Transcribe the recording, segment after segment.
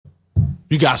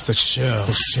You got to chill.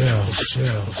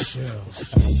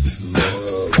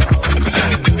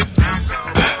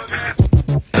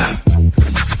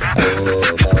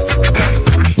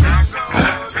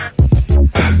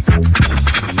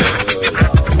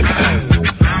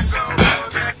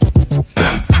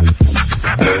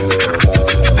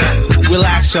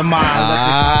 Relax your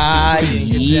mind.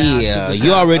 Yeah.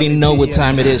 You already know what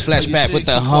time it is. Flashback with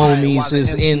the homies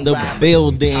is in the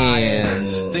building.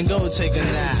 Then go take a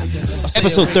nap.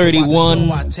 Episode 31.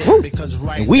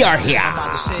 Woo. We are here.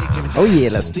 Oh yeah,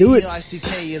 let's do it.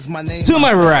 To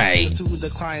my right,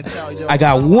 I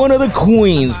got one of the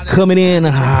queens coming in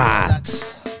hot.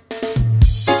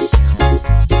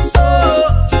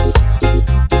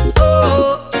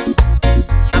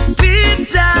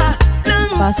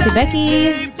 Bossy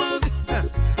Becky.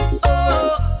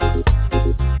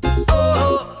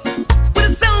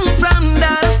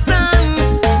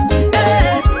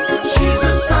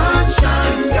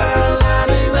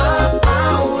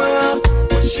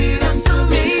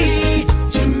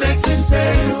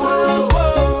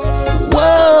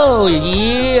 Whoa,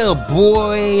 yeah,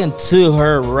 boy. And to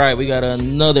her right, we got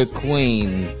another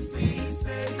queen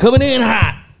coming in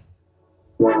hot.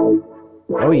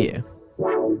 Oh yeah.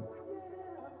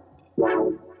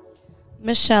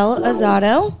 Michelle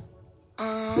Azado,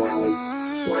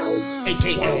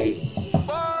 AKA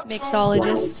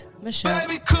mixologist Michelle.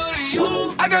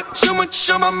 I got too much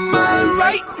on my mind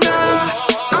right now.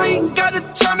 I ain't got the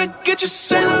time to get you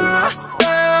sailing right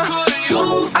now.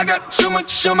 I got too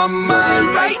much on my mind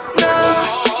right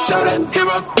now. Tell that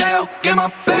hero Dale, get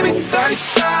my baby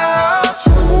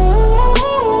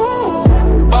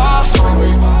 30,000. Bar for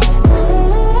me.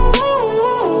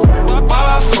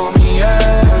 Bar for me,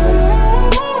 yeah.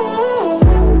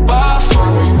 Bar for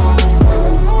me.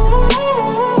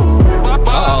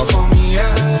 Bar for me,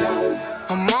 yeah.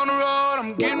 I'm on the road,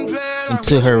 I'm getting paid. And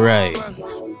to her right,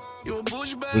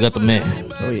 we got the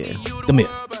man. Oh yeah. The myth.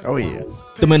 Oh yeah.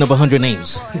 The man of 100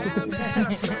 names.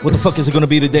 What the fuck is it gonna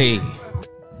be today?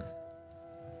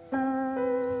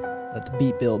 Let the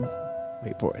beat build.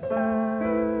 Wait for it.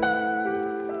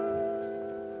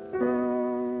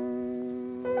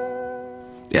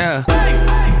 Yeah.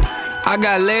 I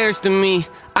got layers to me.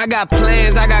 I got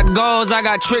plans, I got goals, I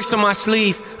got tricks on my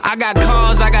sleeve. I got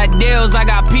calls, I got deals, I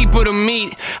got people to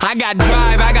meet. I got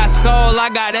drive, I got soul, I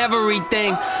got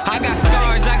everything. I got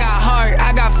scars, I got heart,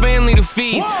 I got family to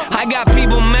feed. I got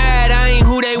people mad, I ain't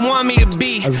who they want me to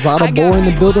be. Azada boy in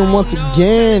the building once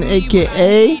again,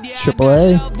 aka Triple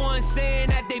A. I'm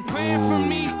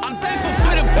thankful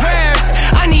for the prayers.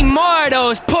 I need more of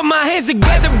those. Put my hands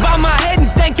together by my head and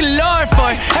thank the Lord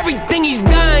for everything He's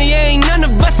done. Yeah, ain't none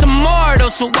of us immortal.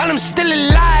 So while I'm still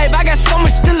alive, I got so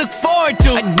much to look forward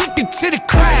to. Addicted to the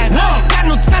craft. Got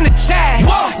no time to chat.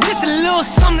 Just a little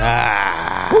something.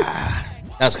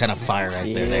 That's kind of fire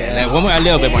right there. Man. One more, a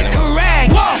little bit more.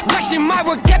 Correct. Question my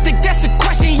work ethic. That's a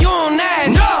question you don't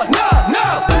ask. No.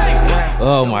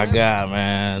 Oh my God,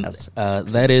 man.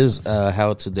 That is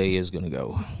how today is gonna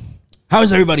go. How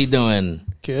is everybody doing?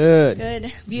 Good.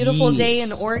 Good, beautiful day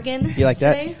in Oregon. You like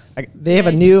today? that? They have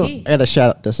a Nice new. tea. I gotta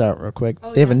shout this out real quick.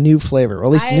 Oh, they have a yeah. new flavor, or at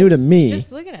least new to me.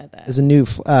 Just looking at that. Is a new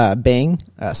Bang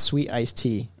sweet iced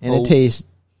tea, and it tastes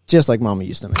just like Mama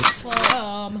used to make.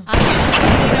 Well,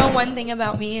 if you know one thing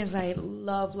about me is I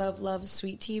love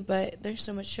sweet tea, but there's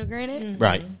so much sugar in it.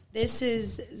 Right. This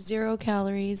is 0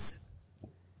 calories,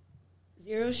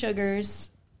 0 sugars,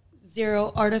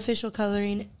 0 artificial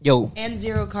coloring, Yo, and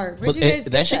 0 carbs. but you guys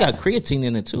that get shit that? got creatine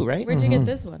in it too, right? Where'd you get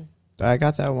this one? I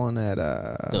got that one at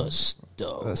The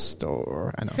stove. the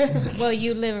store. I know. Well,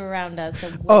 you live around us. So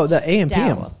Oh, which the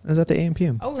AM/PM. style? Is that the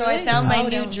AM/PM? Oh, So I really? found my Oh,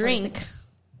 new no. drink.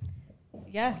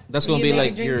 Yeah. That's Will gonna you be make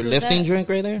like drinks your with lifting that? drink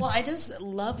right there. Well, I just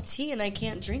love tea and I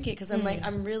can't drink it because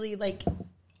I'm really like,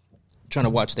 Trying to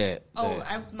watch that.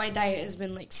 my diet has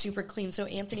been like super clean. So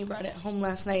Anthony brought it home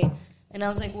last night and I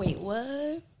was like, wait,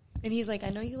 what? And he's like, I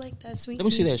know you like that sweet Let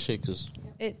me tea. see that shit, cause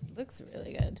It looks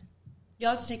really good.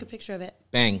 You'll have to take a picture of it.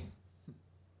 bang.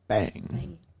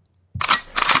 Bang.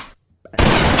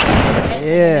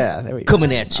 Yeah, there we go.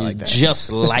 Coming at you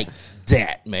just like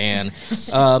that, man.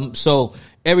 So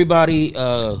everybody,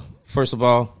 first of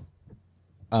all,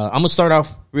 I'm gonna start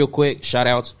off real quick. Shout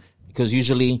outs, because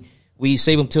usually we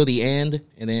save them till the end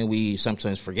and then we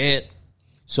sometimes forget.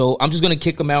 So I'm just gonna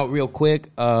kick them out real quick.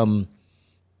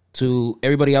 To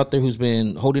everybody out there who's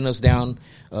been holding us down,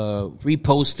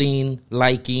 reposting,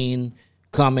 liking,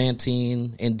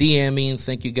 commenting, and DMing.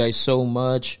 Thank you guys so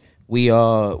much. We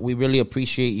really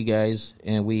appreciate you guys,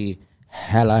 and we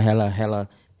hella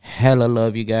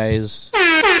love you guys.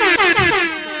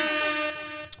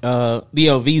 The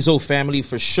Alviso family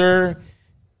for sure.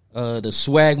 the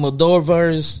Swag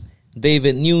Moldovers,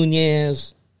 David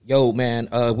Nunez. Yo, man,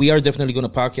 we are definitely going to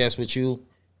podcast with you.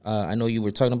 I know you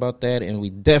were talking about that, and we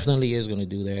definitely is going to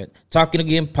do that. Talking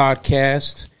Again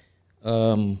podcast.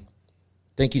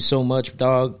 Thank you so much,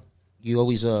 dog. You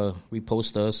always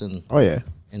repost us and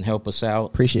and help us out.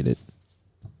 Appreciate it.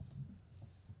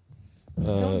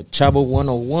 Chavo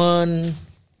 101.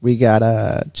 We got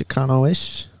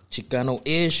Chicano-ish.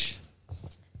 Chicano-ish.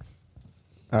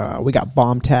 We got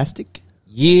Bombtastic.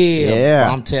 Yeah.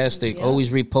 Bombtastic. Yeah. Always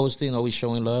reposting, always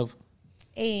showing love.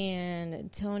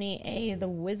 And Tony A. the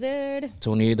Wizard.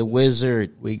 Tony A. the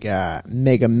Wizard. We got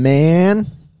Mega Man.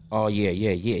 Oh, yeah.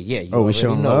 You we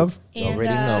showing love? And already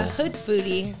know. Hood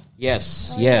Foodie.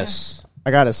 Yes, Oh, yes. Yeah.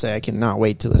 I gotta say, I cannot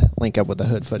wait to link up with the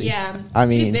Hood Footy. Yeah. I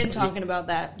mean, we've been talking about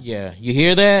that. Yeah. You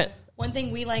hear that? One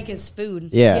thing we like is food.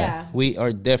 Yeah. We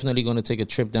are definitely going to take a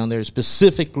trip down there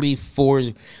specifically for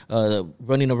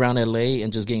running around LA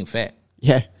and just getting fat.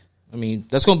 Yeah. I mean,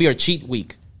 that's going to be our cheat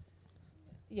week.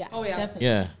 Yeah. Oh, yeah. Definitely.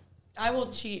 Yeah. I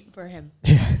will cheat for him.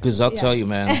 Because I'll tell you,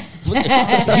 man.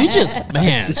 You just,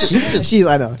 man. She's,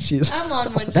 I know. She's. I'm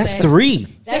on Wednesday. That's 3.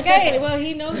 That guy, well,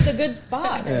 he knows the good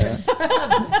spots.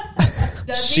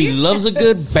 Does She he? loves a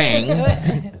good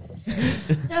bang.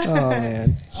 Oh,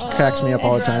 man. She cracks me up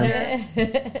all the time.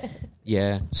 Brother.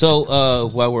 Yeah. So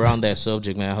while we're on that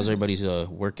subject, man, how's everybody's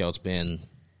workouts been?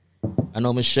 I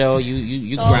know, Michelle,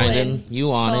 you Solid. grinding.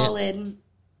 You on it. Solid.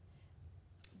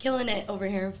 Killing it over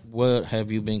here. What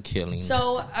have you been killing?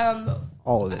 So,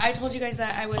 All of it. I told you guys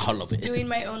that I was All of it. doing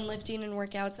my own lifting and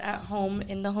workouts at home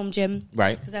in the home gym.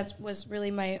 Right. Because that was really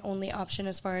my only option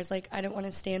as far as, like, I didn't want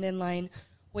to stand in line,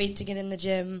 wait to get in the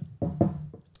gym,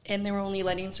 and they were only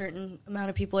letting a certain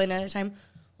amount of people in at a time.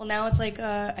 Well, now it's, like,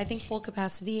 I think full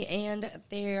capacity, and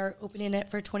they are opening it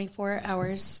for 24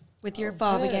 hours with your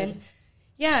fob good. again.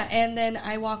 Yeah, and then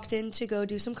I walked in to go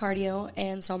do some cardio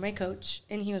and saw my coach,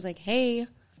 and he was like, hey,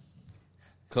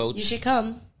 Coach. you should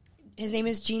come. His name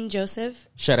is Gene Joseph.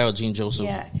 Shout out Gene Joseph.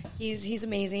 Yeah, he's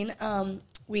amazing.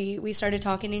 We started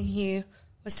talking, and he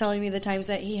was telling me the times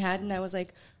that he had, and I was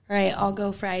like, all right, I'll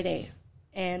go Friday.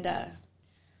 And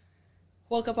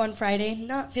woke up on Friday,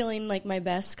 not feeling like my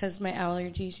best because my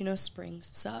allergies, spring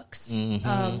sucks.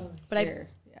 But I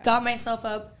got myself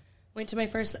up, went to my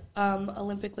first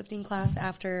Olympic lifting class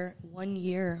after 1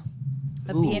 year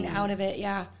of being out of it,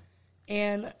 yeah.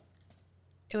 And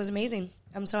it was amazing.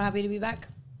 I'm so happy to be back.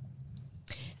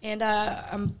 And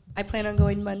I plan on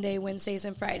going Monday, Wednesdays,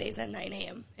 and Fridays at 9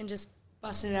 a.m. and just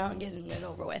busting it out and getting it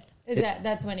over with.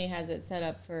 That's when he has it set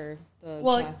up for the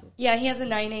classes? Yeah, he has a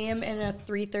 9 a.m. and a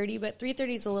 3:30, but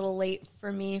 3:30 is a little late for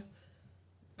me.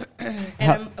 And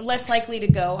I'm less likely to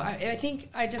go. I think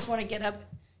I just want to get up,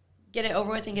 get it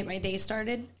over with, and get my day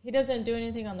started. He doesn't do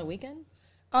anything on the weekends?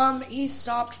 He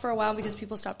stopped for a while because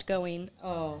people stopped going.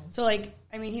 Oh. So,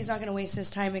 he's not going to waste his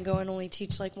time and go and only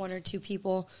teach, 1 or 2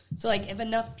 people. So, if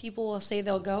enough people will say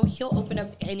they'll go, he'll open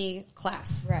up any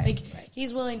class. Right.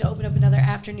 He's willing to open up another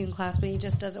afternoon class, but he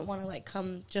just doesn't want to,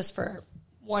 come just for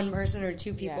 1 person or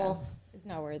 2 people. Yeah. It's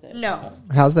not worth it. No.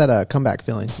 How's that comeback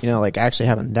feeling? Actually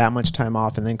having that much time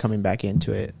off and then coming back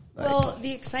into it. Well,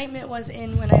 the excitement was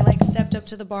in when I, stepped up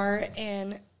to the bar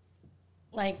and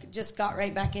just got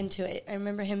right back into it. I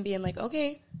remember him being like,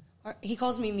 okay. He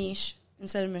calls me Mish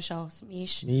instead of Michelle. It's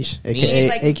Mish. Mish, He's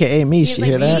a.k.a. Mish. He's You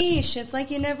hear that? Mish, it's like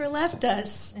you never left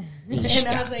us. And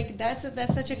I was like,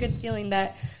 that's such a good feeling,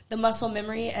 that the muscle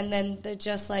memory and then the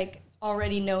just,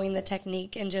 already knowing the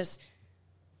technique and just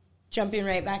jumping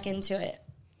right back into it.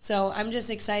 So I'm just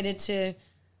excited to,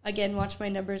 again, watch my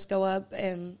numbers go up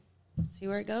and see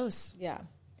where it goes. Yeah.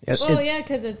 Yes, Well, yeah,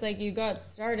 because it's like you got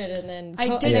started and then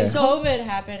COVID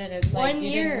happened and it's like 1 you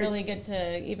year. didn't really get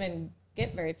to even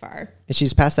get very far. And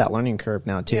she's past that learning curve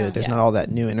now, too. Yeah. There's Yeah. not all that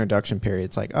new introduction period.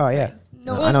 It's like, oh, yeah.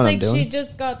 No, Well, I know it's what I'm like doing. she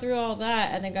just got through all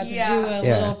that and then got to Yeah. do a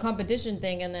Yeah. little competition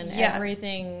thing and then Yeah.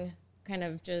 everything kind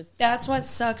of just... That's what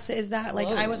sucks is that,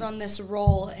 I was Closed. on this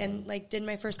roll and, did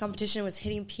my first competition, was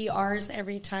hitting PRs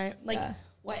every time.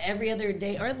 Every other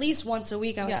day, or at least once a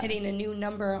week, I was Yeah. hitting a new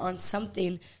number on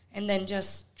something and then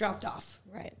just dropped off.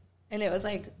 Right. And it was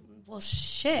like, well,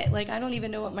 shit. I don't even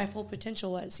know what my full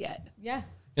potential was yet. Yeah.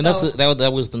 And So-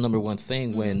 that was the number one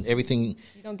thing when everything,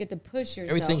 You don't get to push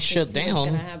yourself. Everything to shut see what's down.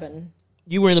 gonna happen.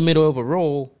 you were in the middle of a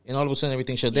roll and all of a sudden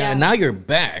everything shut down. Yeah. And now you're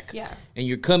back. Yeah. And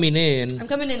you're coming in. I'm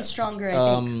coming in stronger,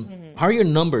 I think. How are your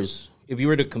numbers if you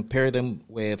were to compare them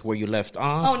with where you left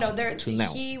off? Oh, no. to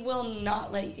now? He will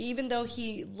not let, even though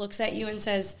he looks at you and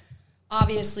says,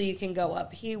 obviously you can go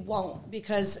up, he won't,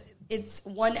 because it's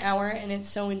 1 hour and it's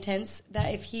so intense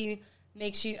that if he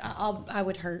makes you, I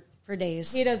would hurt. for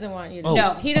days. He doesn't want you to.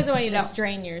 No. He doesn't want you to No.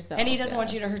 strain yourself, And he doesn't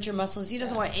want you to hurt your muscles. He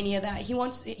doesn't want any of that. He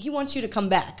wants you to come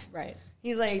back. Right.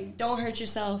 He's like, don't hurt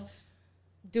yourself.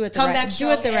 Do it the Come right. back Do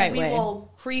strong, it the right and we way.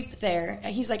 will creep there.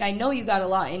 And he's like, I know you got a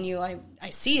lot in you. I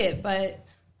see it, but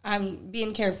I'm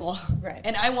being careful. Right.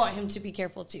 And I want him to be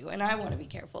careful too. And I want to be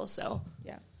careful. So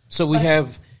Yeah. So we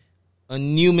have a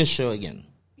new Michelle again.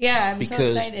 yeah, I'm so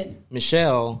Because excited.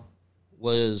 Michelle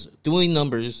was doing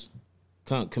numbers,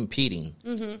 competing.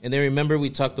 And then remember we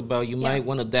talked about you might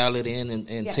want to dial it in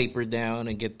and Yeah. taper down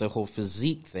and get the whole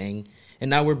physique thing. And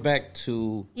now we're back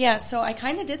to Yeah, so I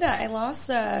kind of did that. I lost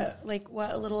a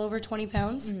little over 20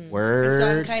 pounds. And word. so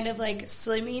I'm kind of like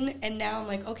slimming, and now I'm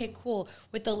like, okay, cool.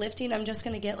 With the lifting, I'm just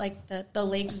gonna get like the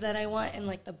legs that I want and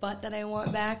like the butt that I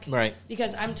want back. Right.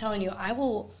 Because I'm telling you, I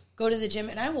will go to the gym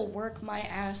and I will work my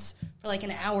ass for like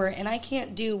an hour, and I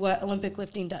can't do what Olympic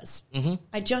lifting does.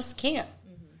 I just can't.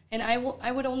 And I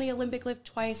would only Olympic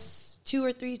lift 2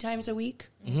 or 3 times a week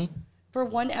for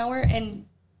 1 hour and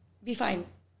be fine.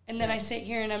 And then I sit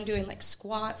here and I'm doing like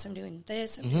squats, I'm doing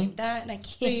this, I'm doing that, and I can't.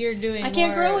 So you're doing. I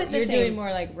can't more, grow it the You're same. doing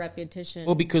more like repetition.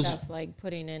 Well, because- stuff, like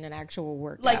putting in an actual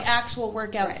workout, Like actual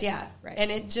workouts, Right, yeah. right. And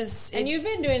it just And it's you've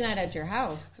been doing that at your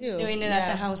house too. doing it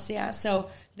at the house, yeah. So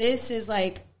this is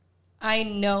like, I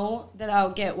know that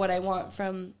I'll get what I want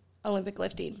from Olympic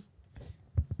lifting.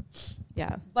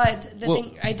 Yeah. But the Well-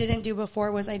 thing I didn't do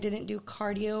before was I didn't do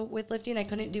cardio with lifting. I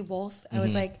couldn't do both. I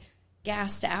was like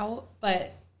gassed out,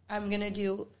 but I'm going to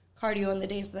do cardio on the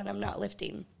days that I'm not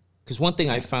lifting. Because one thing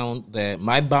I found that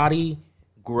my body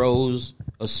grows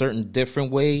a certain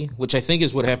different way, which I think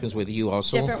is what happens with you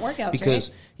also. Different workouts, because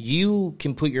right? you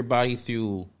can put your body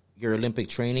through your Olympic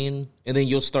training, and then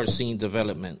you'll start seeing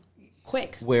development.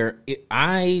 Quick. Where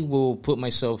I will put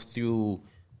myself through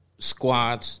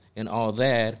squats and all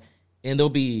that, and there'll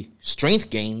be strength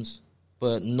gains,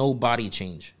 but no body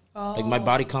change. Like my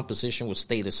body composition will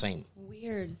stay the same.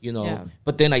 Weird. You know, Yeah.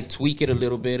 but then I tweak it a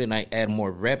little bit and I add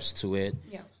more reps to it.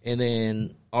 Yeah. And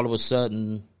then all of a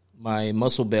sudden my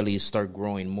muscle bellies start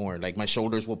growing more. Like my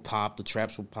shoulders will pop, the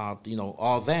traps will pop, you know,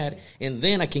 all that. And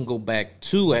then I can go back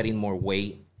to adding more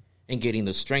weight and getting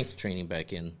the strength training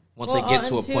back in. Once I get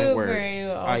to a point where it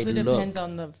I also look. depends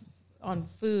on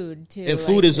food too. And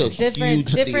food is a different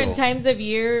huge different deal. times of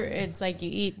year. It's like you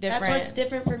eat different. That's what's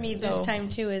different for me this So, time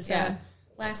too is yeah.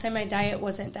 last time my diet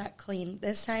wasn't that clean.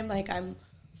 This time like I'm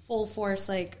full force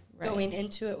like Right. going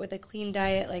into it with a clean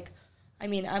diet. Like I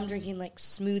mean, I'm drinking like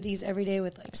smoothies every day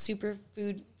with like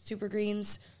superfood, super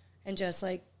greens, and just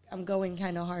like I'm going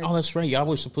kind of hard. Oh, that's right. Y'all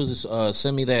were supposed to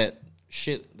send me that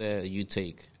shit that you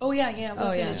take. Oh yeah, we'll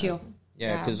send yeah. it to you. Yeah,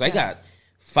 Yeah, because I got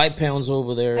 5 pounds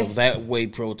over there of that whey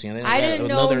protein. And I got didn't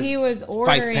know another he was 5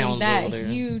 ordering pounds that over there.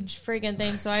 huge freaking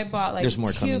thing, so I bought like There's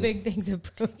more 2 coming. big things of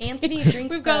protein. Anthony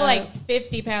drinks We've got the- like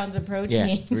 50 pounds of Yeah,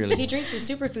 protein. really. He drinks the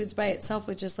superfoods by itself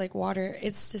with just like water.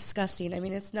 It's disgusting. I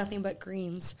mean, it's nothing but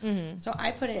greens. So I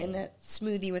put it in a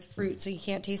smoothie with fruit, so you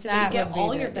can't taste it. That But you would get be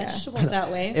all good, your yeah. vegetables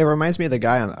that way. It reminds me of the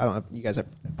guy on, I don't know if you guys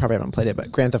probably haven't played it,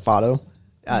 but Grand Theft Auto.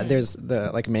 There's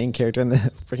the like main character in the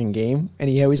freaking game, and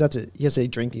he has to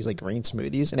drink these like green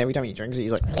smoothies, and every time he drinks it,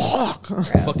 he's like,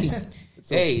 Fucking,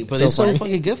 hey, but so it's so funny.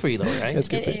 fucking good for you, though, right? That's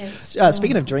good. It is.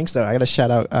 Speaking of drinks, though, I got to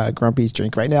shout out Grumpy's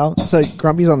drink right now. So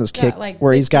Grumpy's on this kick like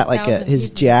where he's got like 50,000 his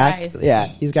pieces of Jack. ice. Yeah,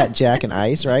 he's got Jack and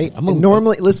ice, right? I'm a- And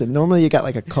normally you got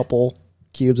like a couple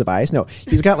cubes of ice. No,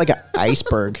 he's got like an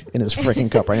iceberg in his freaking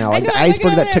cup right now, like the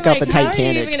iceberg that took out the How are you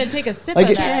Titanic. even gonna take a sip Like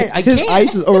of that? I his can't.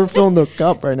 ice is overfilling the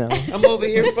cup right now. I'm over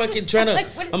here fucking trying to.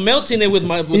 I'm melting it with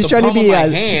my. With He's the trying to palm be of my a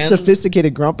hand.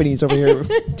 sophisticated Grumpy, and he's over here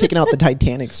taking out the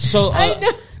Titanics. So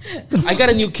I got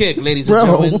a new kick, ladies and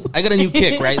Bro. gentlemen. I got a new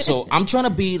kick, right? So I'm trying to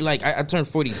be like I turned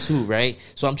 42, right?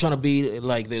 So I'm trying to be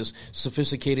like this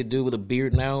sophisticated dude with a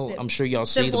beard now. I'm sure y'all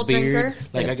see the Simple beard. drinker.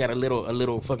 Like I got a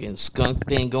little fucking skunk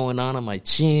thing going on my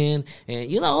chin,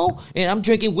 and and I'm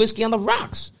drinking whiskey on the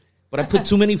rocks. But I put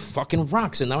too many fucking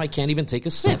rocks, and now I can't even take a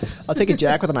sip. I'll take a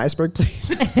Jack with an iceberg, please.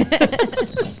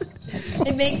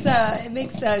 It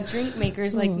makes drink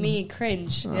makers like me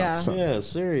cringe. Yeah. Yeah,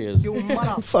 serious.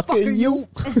 Fucking you.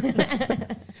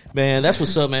 Man, that's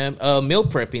what's up, man. Meal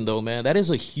prepping, though, man, that is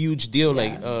a huge deal.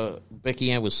 Like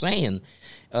Becky Ann was saying,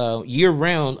 year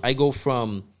round, I go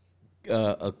from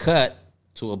a cut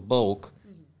to a bulk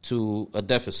to a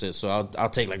deficit. So I'll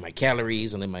take like my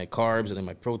calories and then my carbs and then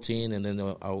my protein, and then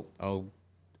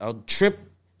I'll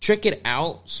trick it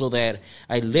out so that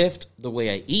I lift the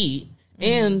way I eat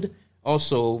and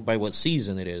also by what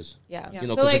season it is. Yeah. You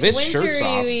know, So 'cause like if it's winter, shirts you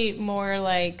off- eat more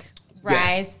like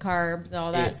rice, carbs,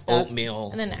 all that Yeah, stuff. oatmeal.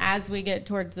 And then as we get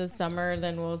towards the summer,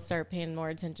 then we'll start paying more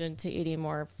attention to eating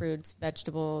more fruits,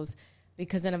 vegetables,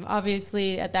 because then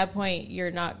obviously at that point you're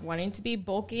not wanting to be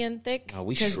bulky and thick. Oh,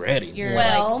 we shredding.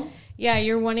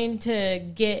 You're wanting to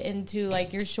get into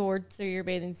like your shorts or your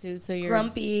bathing suit, so you're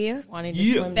Grumpy, wanting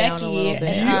to slim down a little Becky,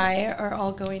 bit. and I are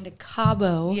all going to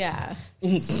Cabo. Yeah.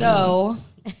 So,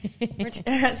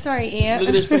 sorry, Aunt. Look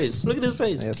at his face. Look at his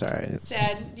face. That's all right.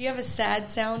 Sad. Do you have a sad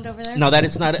sound over there? No, that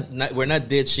is not. We're not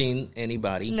ditching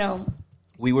anybody. No.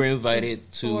 We were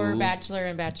invited to for bachelor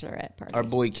and bachelorette party. our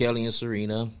boy Kelly and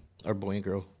Serena, our boy and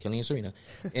girl Kelly and Serena,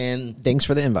 and Thanks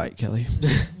for the invite, Kelly.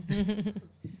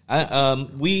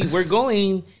 we're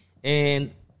going,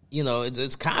 and you know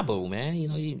it's Cabo, man. You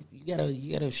know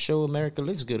you gotta show America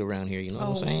looks good around here. You know what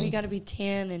I'm saying? We got to be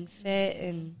tan and fit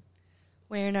and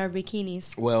wearing our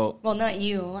bikinis. Well, not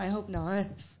you. I hope not.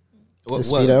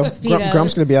 Speedo. Speedos.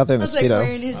 Grump's gonna be out there in I a was like Speedo.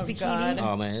 wearing his bikini. God.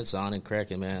 oh man, it's on and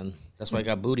cracking, man. That's why I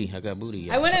got booty.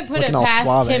 I wouldn't put Looking it all past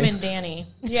suave. Tim and Danny.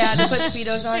 Yeah, to put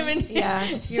Speedos on.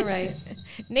 Yeah, you're right.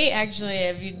 Nate, actually,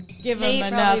 if you give Nate him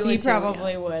enough, probably he would too,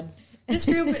 probably would.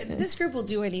 This group will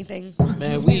do anything. Man,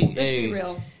 Let's we be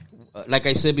real. Like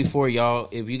I said before, y'all,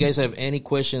 if you guys have any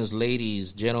questions,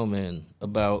 ladies, gentlemen,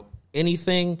 about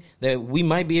anything that we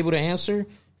might be able to answer,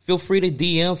 feel free to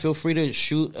DM, feel free to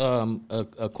shoot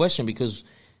a question, because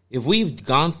if we've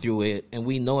gone through it and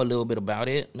we know a little bit about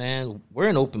it, man, we're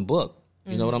an open book.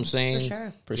 You know what I'm saying?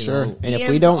 For You sure. know, And DM's if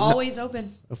we don't, always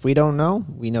open. if we don't know,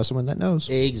 we know someone that knows.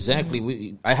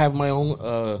 exactly. I have my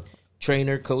own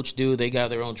trainer, coach dude. They got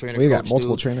their own trainer. We coach got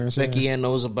multiple dude. trainers, Becky yeah. Ann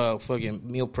knows about fucking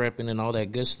meal prepping and all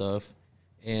that good stuff.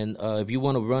 And if you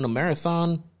want to run a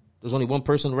marathon, there's only one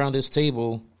person around this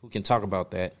table who can talk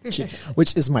about that.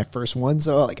 Which is my first one,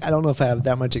 so like I don't know if I have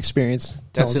that much experience.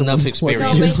 That's telling enough someone what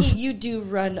to experience. No, do. but you do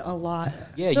run a lot.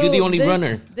 Yeah, So you're the only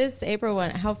runner. This April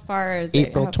one, how far is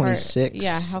April it? How far- 26th.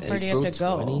 Yeah, how far do you have to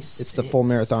go? It's the full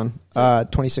marathon,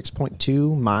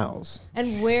 26.2 miles.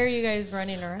 And where are you guys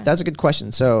running around? That's a good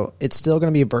question. So it's still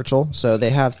going to be virtual. So they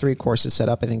have 3 courses set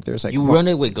up. I think there's like You run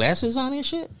it with glasses on and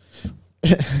shit?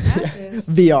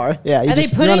 VR. Yeah, Are they you're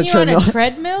putting you on a treadmill.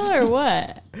 treadmill or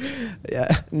what? Yeah,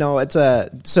 no, it's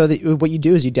what you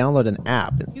do is you download an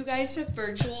app. You guys took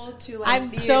virtual to like I'm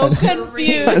the so screen,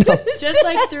 confused. just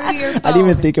like through your phone. I didn't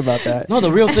even think about that. No, the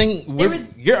real thing.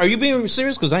 would- Are you being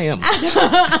serious? Because I am.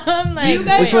 I'm like, You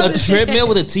guys A treadmill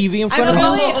with a TV in front I'm of me?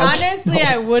 really, honestly,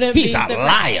 I wouldn't He's be a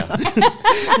surprised. liar.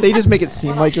 They just make it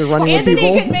seem like you're running with Anthony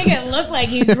people. could make it look like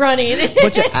he's running.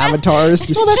 Bunch of avatars.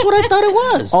 Just, Well, that's what I thought it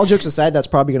was. all jokes aside, that's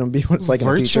probably going to be what it's like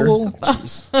Virtual? in the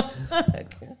future.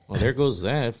 Jeez. Well, there goes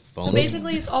that phone. So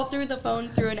basically, it's all through the phone,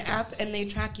 through an app, and they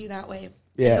track you that way.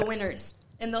 Yeah. And the winners,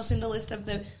 and they'll send a list of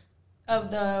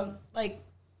the like.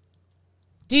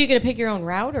 Do you get to pick your own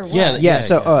route or what? Yeah.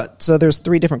 So there's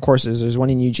 3 different courses. There's one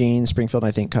in Eugene, Springfield, and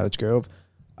I think Cottage Grove.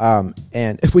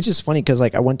 And which is funny because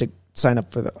like I went to sign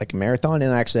up for like a marathon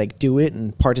and actually like do it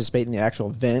and participate in the actual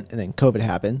event, and then COVID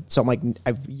happened. So I'm like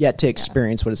I've yet to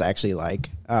experience what it's actually like.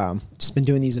 Just been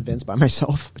doing these events by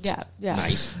myself. Which Yeah.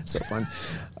 Nice. is so fun.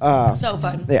 So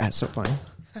fun. Yeah, it's so fun.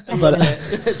 But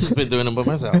Just been doing them by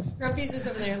myself. Grumpy's just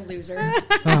over there, loser.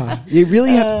 you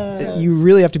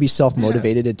really have to be self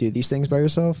motivated to do these things by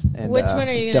yourself. And Which one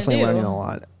are you gonna definitely do? learning a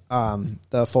lot.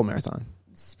 The full marathon.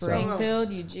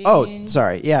 Springfield, Eugene. Oh,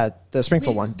 sorry. Yeah, the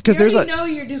Springfield one. Because there's a. know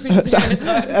you're doing marathon.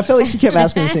 I felt like she kept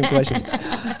asking the same question.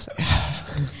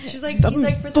 She's like, he's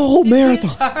like, for the full 50th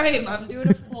marathon. time, I'm doing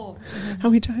a full. How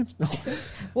many times? No.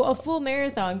 Well, a full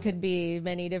marathon could be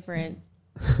many different.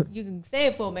 You can say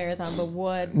a full marathon, but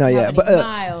what? No, how yeah, many but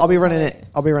miles I'll be running of it.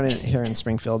 I'll be running it here in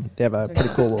Springfield. They have a pretty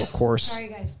cool little course. Sorry,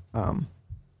 guys.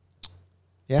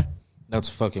 Yeah. That's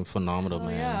fucking phenomenal,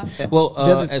 man. yeah. Well, The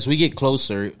other- as we get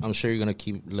closer, I'm sure you're gonna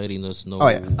keep letting us know. Oh,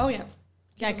 yeah. Oh yeah.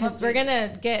 Yeah, because we're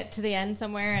gonna get to the end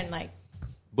somewhere and like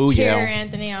Booyah. cheer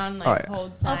Anthony on, like Oh, yeah.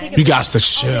 hold I'll signs. take a You got to I'll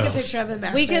chill. take a picture of him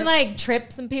after. We can like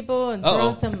trip some people and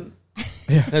Uh-oh. throw some.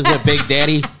 That's a big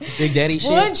daddy shit.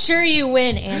 We'll ensure you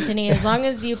win, Anthony, as long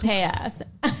as you pay us.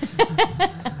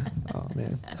 Oh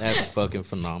man. That's fucking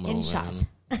phenomenal, In shot.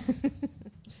 man.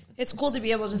 It's cool to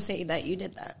be able to say that you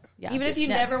did that. Yeah. Even if you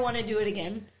Yeah. never want to do it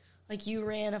again. Like, you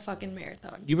ran a fucking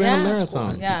marathon. You ran a Yeah.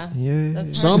 marathon. Yeah. Yeah.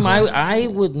 That's Some I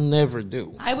would never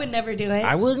do. I would never do it.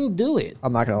 I wouldn't do it.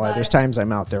 I'm not gonna lie. There's times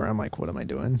I'm out there. I'm like, what am I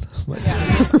doing? Like,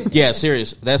 Yeah,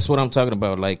 serious. That's what I'm talking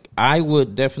about. Like, I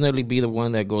would definitely be the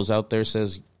one that goes out there,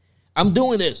 says, I'm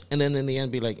doing this. And then in the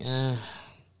end be like, nah. Never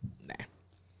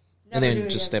And do then it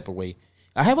just again. step away.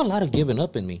 I have a lot of giving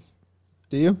up in me.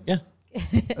 do you? Yeah.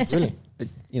 Really.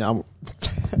 You know,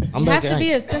 I'm You that have to guy.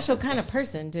 be a special kind of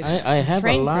person to. I have a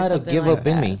train for lot of something give like up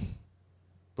in that. me.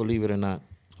 Believe it or not.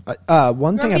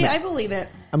 one thing Grumpy, I'm, I believe it.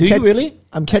 I'm Do you really?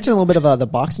 I'm catching a little bit of the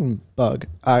boxing bug.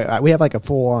 We have like a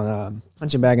full on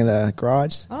punching bag in the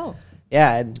garage. Oh,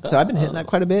 Yeah, and so I've been hitting that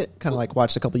quite a bit. Kind of like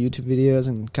watched a couple YouTube videos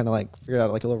and kind of like figured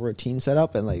out like a little routine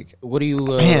setup and like What are you?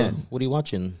 Man. What are you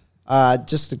watching?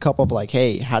 just a couple of like,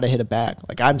 hey, how to hit a bag.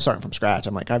 Like I'm starting from scratch.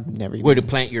 I'm like I've never even Where to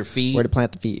plant your feet? where to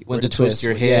plant the feet, When where to twist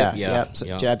your hip. Yeah, yep. So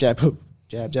yeah. jab, jab, hoop,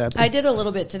 jab, jab. I did a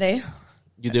little bit today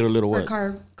You did a little for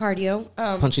what? cardio.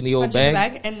 Punching the old punching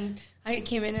bag? the bag. And I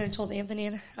came in and I told Anthony,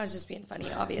 and I was just being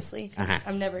funny, obviously, because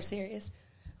I'm never serious.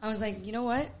 I was like, you know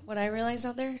what? What I realized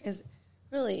out there is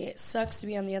really it sucks to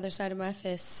be on the other side of my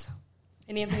fists.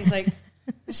 And Anthony's like,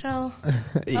 Michelle,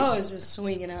 I was just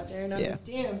swinging out there, and I was like,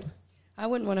 damn, I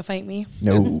wouldn't want to fight me.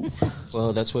 No.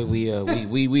 Well, that's why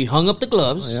we hung up the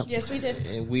gloves. Yep. Yes, we did.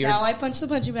 And we now are I punch the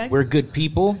punching bag. we're good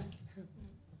people.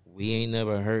 We ain't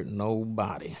never hurt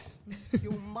nobody.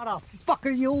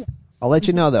 I'll let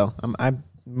you know though. I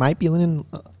might be leaning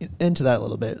into that a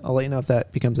little bit. I'll let you know if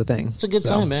that becomes a thing. It's a good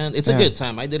time, man. It's a good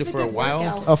time. I did it It's a for a good while.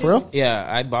 workout, Oh, for real? Yeah,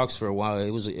 I boxed for a while.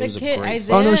 It was a the kid great.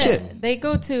 Isaiah. Oh, no shit. They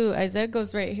go to Isaiah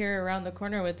goes right here around the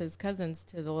corner with his cousins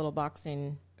to the little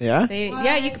boxing. Yeah.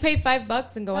 Yeah, you can pay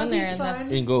 $5 and go That'd in be there, and fun.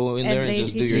 And go in And there and they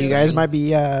just do teach your. you. You guys might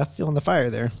be feeling the fire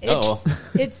there. Uh-oh.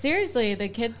 it's seriously the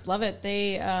kids love it.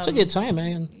 They It's a good time,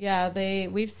 man. yeah,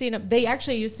 we've seen them. They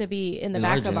actually used to be in the In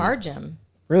our back of gym. our gym.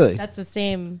 Really? That's the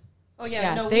same. Oh, yeah.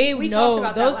 Yeah, No, they we know talked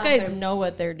about that those last guys time. know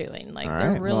what they're doing. Like All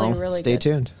they're right. really, well, really stay good.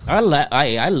 tuned. I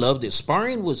loved it.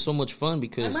 Sparring was so much fun I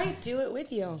because might do it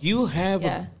with you. you have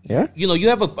Yeah. Yeah. you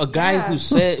have a guy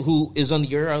Yeah. who is on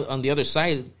the other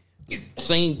side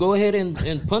saying go ahead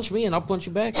and punch me and I'll punch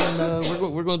you back and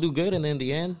we're gonna do good and then in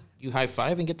the end you high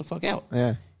five and get the fuck out.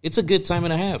 Yeah. It's a good time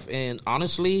and a half and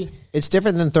honestly It's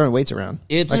different than throwing weights around.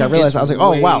 It's- like I realized it's I was like,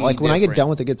 oh wow! way Like when I get different. done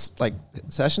with a good like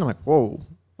session, I'm like, whoa,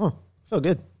 I feel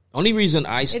good. only reason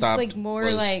I It's stopped like more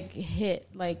was- like the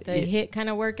hit kind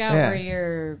of workout Yeah. where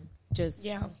you're just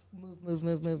Yeah. move,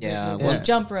 Yeah, move, well- move.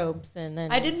 Jump ropes and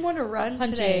then I didn't want to run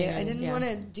Punching today. I and- didn't yeah. want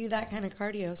to do that kind of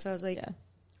cardio. So I was like, Yeah.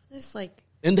 just like,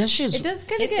 and that shit's It does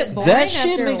kind It of get does- boring that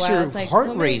shit after a makes while. your It's like heart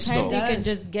so many race, times though. you can Does.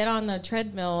 just get on the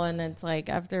treadmill and it's like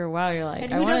after a while you're like,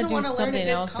 And I who want to doesn't do wanna learn a something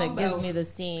good else that combo? gives me the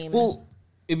seam. well.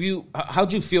 If you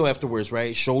how'd you feel afterwards?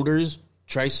 Right, shoulders,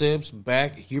 triceps,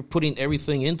 back. You're putting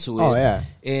everything into it. Oh, yeah.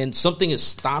 and something is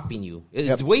stopping you. It's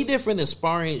Yep. way different than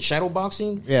sparring, shadow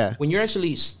boxing. Yeah. when you're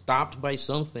actually stopped by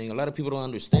something, a lot of people don't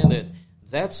understand that.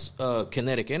 That's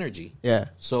kinetic energy. Yeah.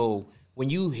 So when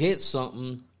you hit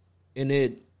something and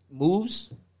it moves,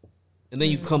 and then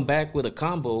you come back with a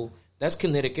combo, that's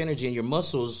kinetic energy, and your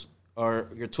muscles are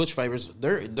your twitch fibers.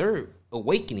 They're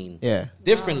awakening. Yeah.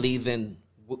 differently than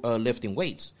lifting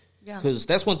weights. Yeah. Because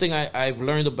that's one thing I've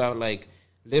learned about like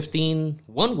lifting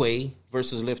one way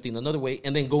versus lifting another way,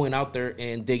 and then going out there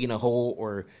and digging a hole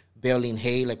or baling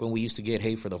hay, like when we used to get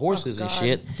hay for the horses and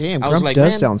shit. Damn, I was Grump like,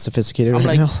 does man, sound sophisticated I'm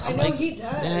right like, now. I know he does.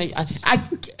 man, I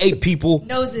hey people,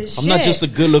 Knows his I'm not shit. just a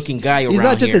good-looking guy around He's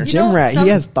not just here. a gym rat. He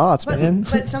has thoughts, but, man.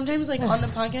 But sometimes, like on the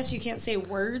podcast, you can't say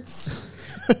words.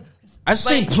 I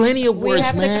say but- plenty of we words,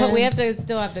 have man. to we have to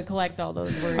still have to collect all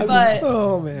those words. But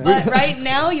Oh man. but right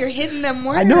now, you're hitting them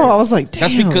words. I know. I was like, damn.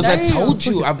 That's because I Damn. told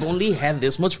you I've only had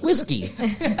this much whiskey.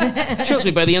 Trust me,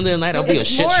 by the end of the night, I'll be a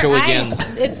shit more show ice. again.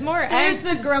 It's more There's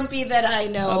ice. the grumpy that I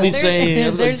know. I'll be There- saying,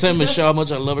 I'll be there's- telling Michelle how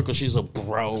much I love her because she's a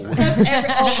bro.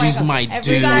 Oh She's God. my Every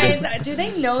dude. You guys, do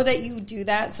they know that you do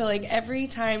that? So like every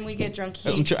time we get drunk,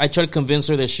 I try to convince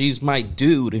her that she's my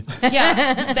dude.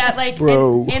 yeah, that like,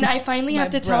 Bro. and I finally have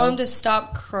to tell bro. him to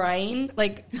stop crying,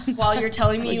 like while you're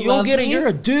telling me you You don't love get it. me. You're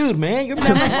a dude, man. You're my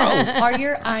And I'm like, bro. are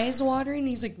your eyes watering? And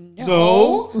he's like, no,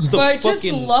 No, it's the but I just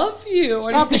fucking- love you.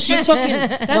 And No, he's 'cause like, she fucking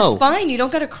that's no. fine. You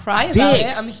don't got to cry about Dick.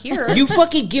 it. I'm here. You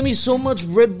fucking give me so much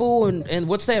Red Bull and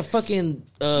what's that fucking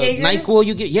Jaeger? NyQuil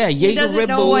you get? Yeah, he Jaeger doesn't Red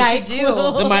know Bull. what to do.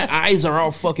 Then my eyes are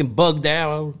all fucking bugged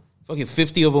out. Fucking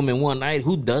 50 of them in one night.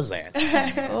 Who does that?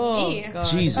 Oh Me. god.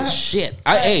 Jesus shit.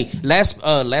 Last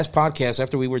podcast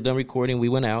after we were done recording, we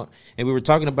went out and we were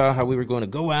talking about how we were going to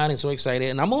go out and so excited.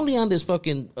 And I'm only on this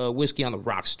fucking whiskey on the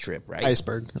rocks trip, right?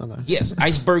 iceberg. On the, Yes,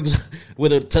 icebergs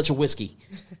with a touch of whiskey.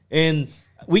 And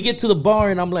we get to the bar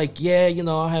and I'm like, yeah,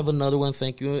 I'll have another one,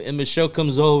 thank you. And Michelle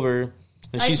comes over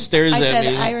and she stares I at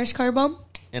said me. Irish car bomb.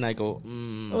 And I go,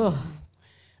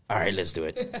 all right, let's do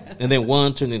it. And then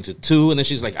one turned into two. And then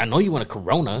she's like, I know you want a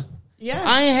Corona. Yeah.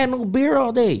 I ain't had no beer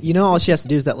all day. You know, all she has to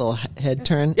do is that little head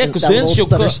turn. Yeah, and because that then little she'll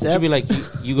stutter she'll be like,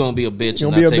 you going to be a bitch You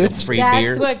and gonna not be a take a bitch? free That's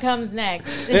beer. what comes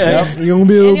next. Yep. You gonna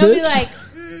be a And little he'll be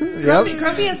bitch? like,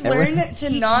 Grumpy has learned to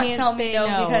not can't tell me say no,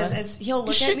 no. because he'll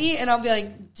look at me and I'll be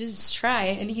like, just try.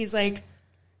 And he's like,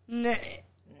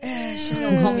 She's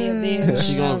gonna call me a bitch.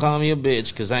 She's gonna call me a bitch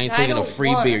because I ain't I taking a don't free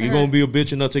want beer. You're her. gonna be a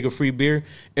bitch and not take a free beer.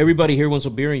 Everybody here wants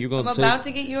a beer, and you're gonna I'm take. about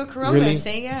to get you a Corona. Really?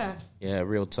 Say yeah. Yeah,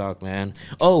 real talk, man.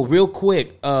 Oh, real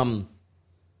quick. Have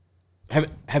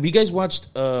you guys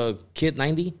watched Kid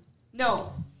 90?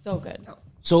 No. So good.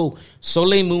 So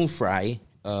Soleil Moon Frye,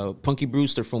 Punky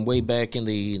Brewster from way back in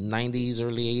the 90s,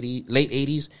 late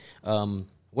 80s.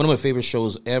 One of my favorite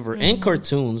shows ever, and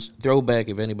cartoons, throwback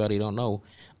if anybody don't know.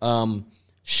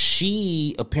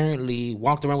 She apparently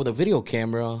walked around with a video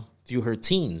camera through her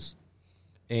teens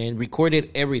and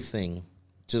recorded everything,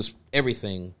 just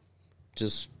everything.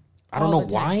 Just, I don't All know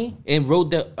the time. why, and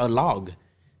wrote a log.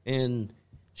 And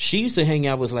she used to hang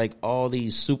out with like all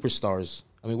these superstars.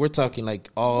 I mean, we're talking like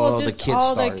all the kid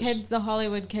all stars. the kids, the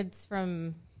Hollywood kids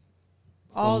from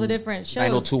all the different shows.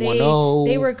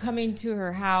 90210. They were coming to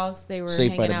her house. They were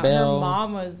Saved by hanging the out. Bell. Her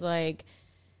mom was like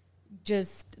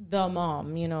just the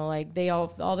mom, you know, like they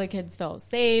all the kids felt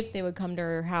safe. They would come to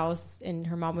her house and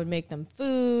her mom would make them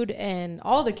food, and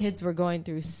all the kids were going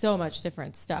through so much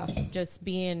different stuff just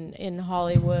being in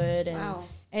Hollywood. And Wow.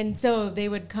 and so they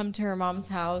would come to her mom's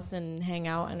house and hang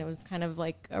out, and it was kind of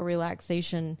like a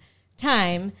relaxation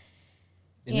time.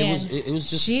 And it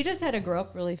was just she just had to grow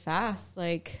up really fast.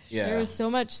 Like Yeah. there was so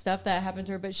much stuff that happened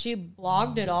to her, but she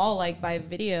blogged it all like by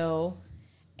video,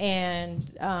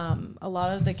 and a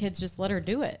lot of the kids just let her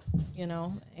do it. You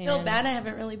know, I feel and bad. I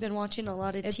haven't really been watching a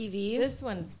lot of it's- TV. This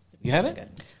one's You haven't? good.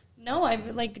 No, I've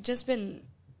like just been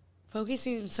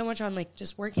focusing so much on like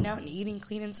just working out and eating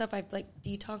clean and stuff. I've like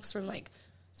detoxed from like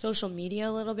social media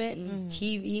a little bit and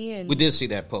TV and we did see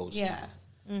that post. yeah.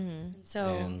 And so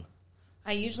And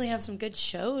I usually have some good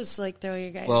shows to, like throw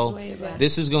your guys' well, way. But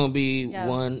this is gonna be Yeah.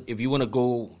 one. If you want to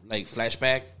go like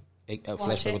flashback,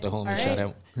 flashback it. with the homie. All Shout right.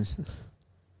 out.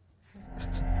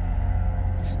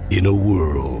 In a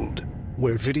world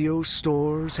where video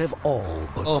stores have all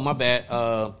but Oh, my bad.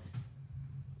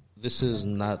 This is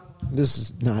not. This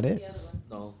is not it.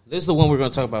 No, this is the one we're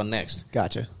gonna talk about next.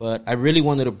 Gotcha. But I really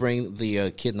wanted to bring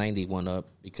the Kid 90 one up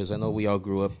because I know we all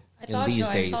grew up I in thought these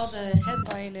so. days. I saw the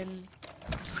headline and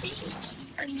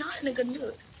I'm not in a good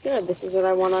mood. Good, this is what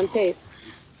I want on tape.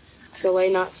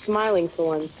 Soleil not smiling for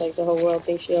once, like the whole world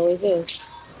thinks she always is.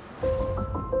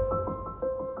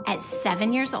 At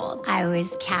 7 years old, I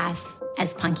was cast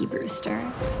as Punky Brewster.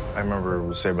 I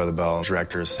remember Saved by the Bell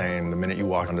director saying the minute you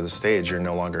walk onto the stage, you're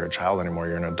no longer a child anymore,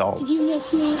 you're an adult. Did you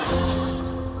miss me?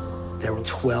 There were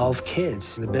 12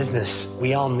 kids in the business.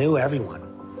 We all knew everyone.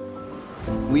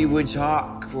 We would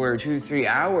talk for 2-3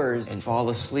 hours and fall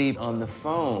asleep on the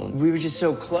phone. We were just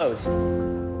so close.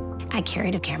 I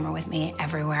carried a camera with me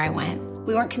everywhere I went.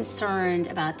 We weren't concerned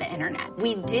about the internet.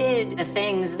 We did the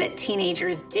things that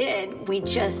teenagers did. We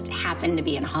just happened to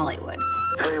be in Hollywood.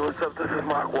 Hey, what's up? This is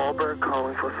Mark Wahlberg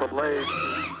calling for Soleil.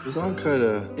 It was all kind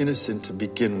of innocent to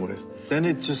begin with. Then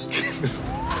it just...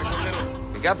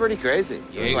 It got pretty crazy.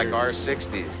 It was like our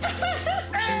 60s.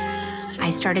 I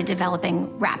started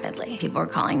developing rapidly. People were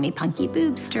calling me Punky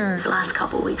Boobster. The last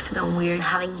couple of weeks have been weird,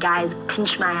 having guys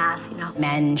pinch my ass, you know.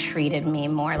 Men treated me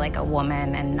more like a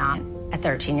woman and not a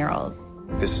 13-year-old.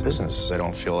 This business, I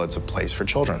don't feel it's a place for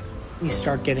children. You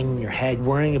start getting in your head,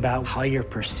 worrying about how you're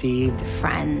perceived.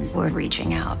 Friends were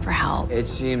reaching out for help. It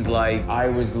seemed like I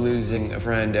was losing a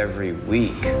friend every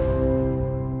week.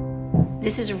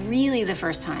 This is really the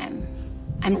first time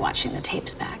I'm watching the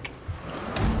tapes back.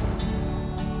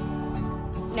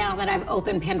 Now that I've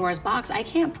opened Pandora's box, I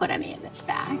can't put any of this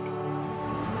back.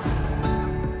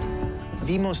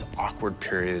 The most awkward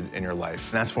period in your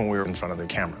life, and that's when we were in front of the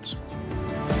cameras.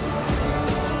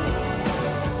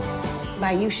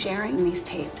 By you sharing these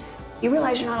tapes, you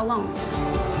realize you're not alone.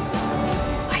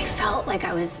 I felt like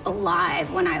I was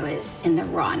alive when I was in the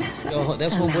rawness of Yo, it.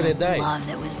 that's The when amount Woody of died. love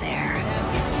that was there.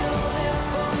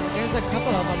 There's a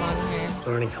couple of them on here.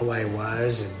 Learning who I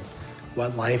was and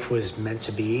what life was meant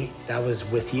to be, that was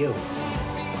with you.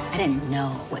 I didn't know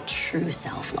what true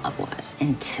self-love was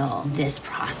until this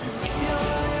process.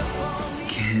 I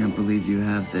can't believe you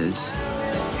have this.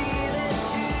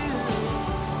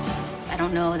 I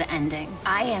don't know the ending.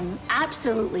 I am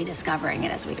absolutely discovering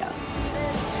it as we go.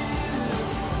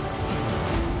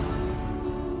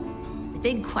 The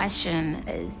big question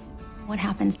is, what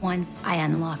happens once I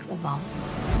unlock the vault?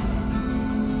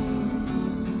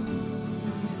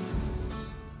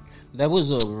 That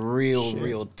was a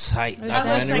real tight That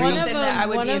looks documentary. like something that I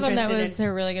would one be of them that interested was in.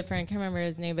 her really good friend. I can't remember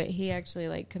his name, but he actually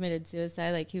like committed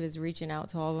suicide. Like he was reaching out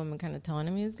to all of them and kind of telling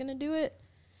him he was going to do it.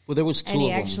 Well, there was two And he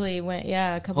of them. actually went,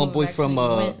 a couple of Homeboy them actually from,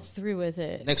 went through with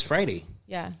it. Next Friday.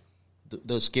 Yeah.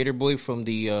 the skater boy from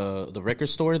the record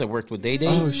store that worked with Day Day.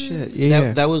 Oh shit!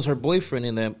 Yeah, that was her boyfriend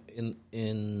in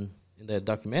that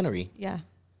documentary. Yeah.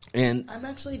 And I'm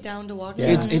actually down to watch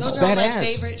it's it. Those badass. are all my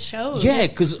favorite shows. Yeah,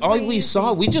 because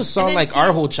we just saw like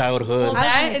our whole childhood. Well,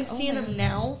 that and seeing them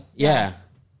now. Yeah.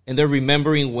 And they're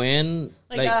remembering when.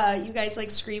 Like you guys,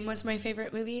 like Scream was my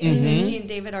favorite movie. And then seeing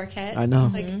David Arquette. I know.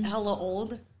 Like hella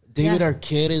old. David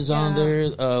Arquette is on there.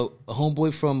 A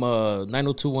homeboy from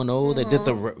 90210 that did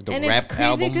the and rap it's crazy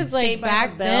album. Because like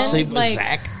back then,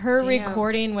 like her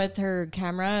recording with her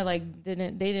camera, like they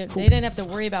didn't have to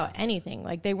worry about anything.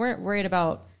 Like they weren't worried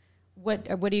about what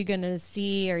are you going to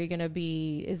see? Are you going to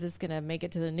be? Is this going to make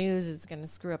it to the news? Is it going to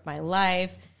screw up my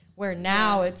life? Where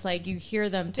now it's like you hear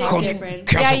them talking.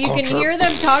 Different. Yeah, you can hear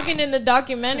them talking in the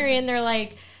documentary, and they're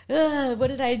like, what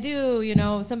did I do? You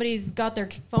know, somebody's got their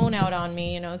phone out on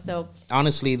me, you know, so.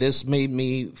 Honestly, this made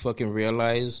me fucking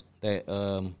realize that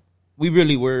we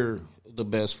really were the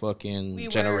best fucking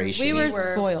generation. We were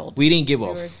spoiled. We didn't give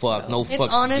a fuck. No fucks given.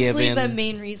 It's honestly the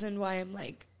main reason why I'm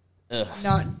like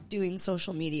not doing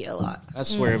social media a lot. I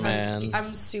swear, man.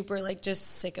 I'm super like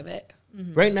just sick of it.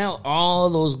 Mm-hmm. Right now, all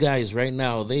those guys right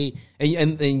now, they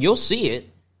and you'll see it.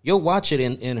 You'll watch it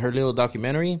in her little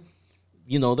documentary.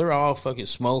 You know, they're all fucking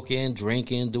smoking,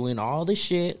 drinking, doing all this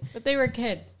shit. But they were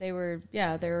kids. They were.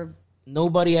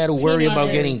 Nobody had to worry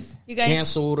about getting you guys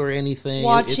canceled or anything.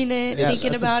 Watching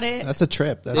thinking about it. That's a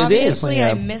trip. Obviously,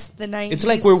 I missed the 90s. It's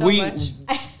like where so much.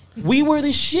 we were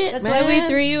the shit, That's man. why we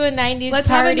threw you a 90s Let's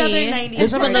party. have another 90s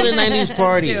Let's have another 90s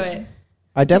party. Let's do it.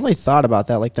 I definitely thought about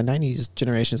that. Like the 90s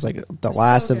generation is like the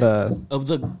last of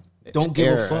the don't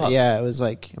give a fuck. Yeah, it was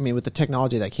like, I mean, with the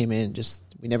technology that came in, just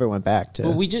we never went back to.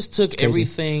 Well, we just took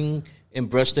everything and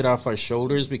brushed it off our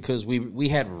shoulders because we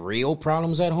had real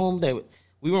problems at home that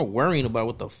we weren't worrying about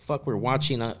what the fuck we're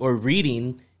watching or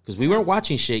reading because we weren't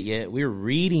watching shit yet. We were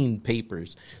reading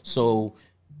papers. So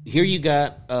here you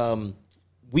got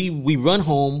we run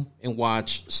home and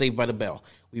watch Saved by the Bell.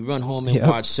 We run home and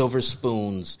watch Silver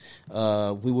Spoons.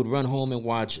 We would run home and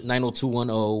watch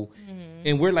 90210.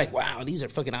 And we're like, wow, these are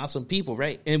fucking awesome people,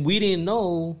 right? And we didn't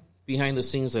know behind the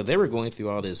scenes that they were going through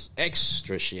all this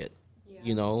extra shit. Yeah.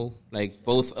 You know, like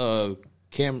both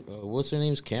what's their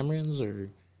names? Camerons or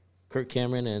Kirk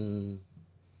Cameron and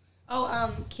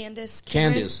Candace.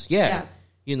 Candace, yeah.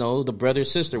 You know, the brother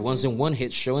sister. One's in one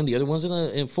hit show and the other one's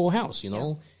in Full House. You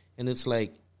know, and it's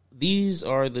like. This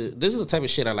is the type of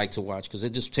shit I like to watch because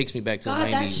it just takes me back to the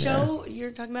 90s. That show you're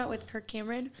talking about with Kirk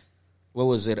Cameron. What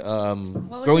was it?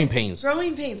 Growing Pains.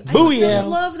 Growing Pains. Booyah. I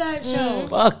love that show.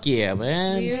 Fuck yeah,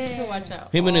 man. We used to watch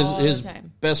that. Him and his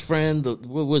best friend.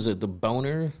 What was it? The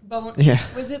Boner. Yeah.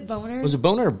 Was it Boner? Was it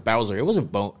Boner or Bowser? It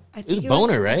wasn't Boner. It was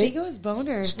Boner, right? I think it was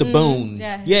Boner. It's the Bone.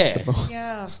 Yeah.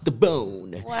 It's the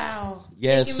Bone. Wow.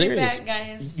 Yeah, serious. serious. Back,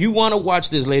 guys. You want to watch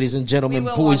this, ladies and gentlemen,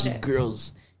 boys and it.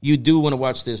 girls. You do want to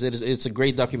watch this. It's a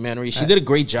great documentary. She did a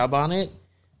great job on it.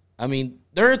 I mean,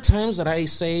 there are times that I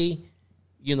say,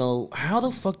 you know, how the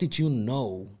fuck did you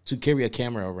know to carry a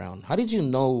camera around? How did you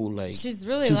know, like, she's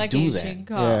really to lucky do that? she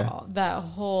got that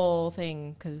whole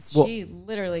thing because she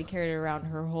literally carried it around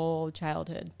her whole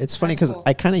childhood. It's funny because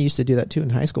I kind of used to do that too in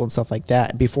high school and stuff like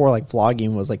that. Before like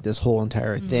vlogging was like this whole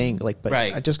entire thing, like,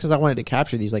 but just because I wanted to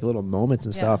capture these like little moments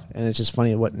and stuff, and it's just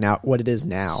funny what it is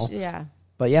now. Yeah.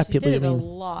 But yeah, she people did it a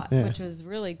lot, which was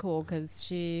really cool because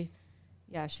she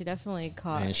definitely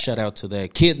caught. And shout out to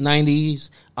that Kid 90s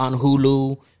on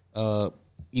Hulu.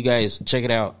 You guys check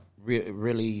it out.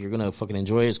 Really, you're gonna fucking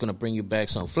enjoy it. It's gonna bring you back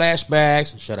some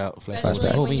flashbacks. Shout out flashbacks.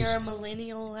 Especially when you're a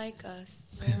millennial like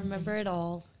us, you remember it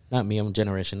all. Not me. I'm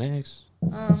Generation X.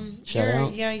 Shout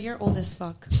out. Yeah, you're old as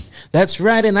fuck. That's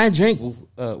right, and I drink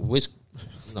whiskey.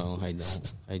 No, I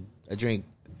don't. I drink.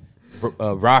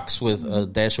 Rocks with a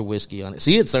dash of whiskey on it.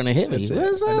 See, it's starting to hit me.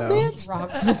 What's up, bitch?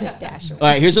 Rocks with a dash of whiskey. All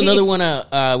right, here's another one.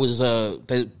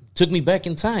 That took me back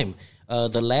in time.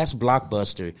 The last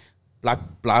Blockbuster.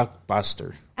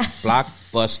 Blockbuster.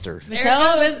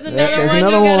 Michelle, this is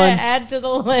another one you gotta add to the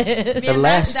list. Man,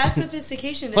 that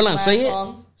sophistication. Hold on, say it.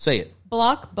 Long. Say it.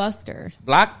 Blockbuster.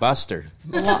 Blockbuster.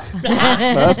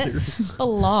 Blockbuster.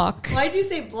 Block. Why'd you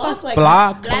say block like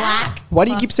block? Black. Why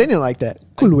do you keep saying it like that?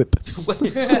 Cool Whip.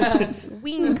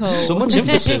 Winko. So much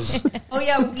emphasis. Oh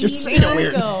yeah, You're saying it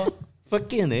weird.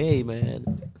 Fucking A,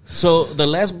 man. So the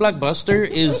last Blockbuster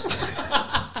is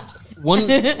one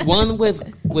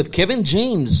with Kevin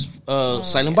James,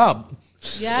 Silent Bob.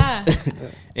 Yeah.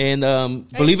 And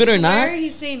believe it or not,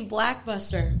 he's saying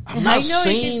Blackbuster. I'm not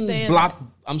saying block. That.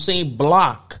 I'm saying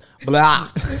block. Blocka.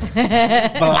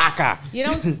 You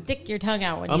don't stick your tongue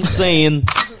out when I'm saying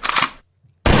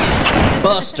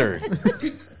Buster.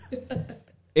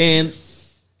 And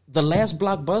the last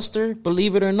Blockbuster,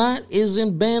 believe it or not, is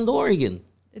in Bend, Oregon.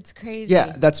 It's crazy.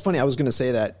 Yeah, that's funny. I was going to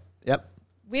say that. Yep.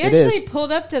 We actually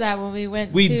pulled up to that when we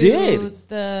went to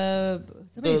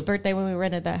somebody's birthday when we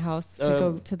rented that house to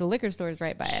go to the liquor stores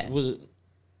right by it. Was it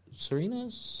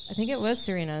Serena's? I think it was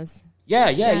Serena's.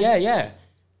 Yeah.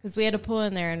 Because we had to pull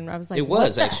in there, and I was like, it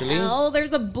was what actually. the hell?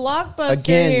 There's a Blockbuster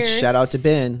Again, here. shout out to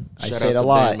Ben. I say it a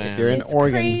lot. Ben, if you're in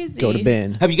Oregon, crazy. go to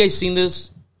Ben. Have you guys seen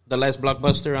this? The last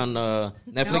Blockbuster on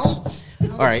Netflix?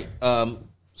 No. All right.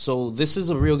 So this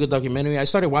is a real good documentary. I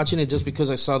started watching it just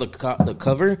because I saw the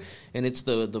cover, and it's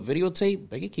the videotape.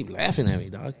 Becky keep laughing at me,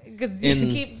 dog. Because you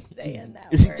keep saying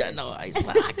that word. No,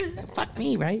 fuck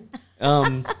me, right?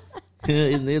 And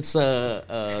it's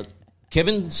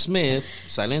Kevin Smith,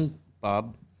 Silent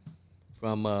Bob,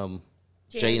 from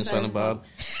Jay and Silent Bob.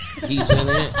 He's in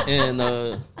it, and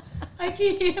I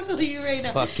can't handle you right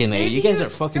now. Fucking A. You guys are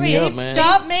fucking me up, man.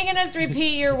 Stop making us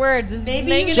repeat your words. Maybe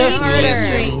making just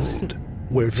it harder.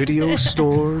 Where video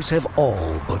stores have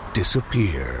all but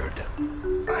disappeared.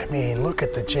 I mean, look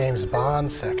at the James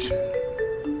Bond section.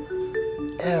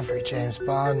 Every James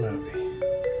Bond movie.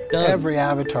 Every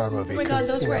Avatar movie. Oh my God,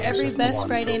 those were every best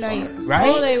Friday night. Right?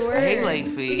 Oh, they were. Hey, late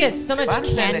fee. You get so much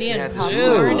candy and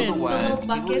popcorn and the little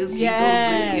buckets.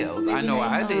 Yes. I know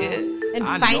I did. And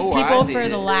fight people for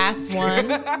the last one.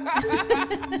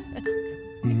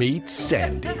 Meet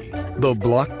Sandy, the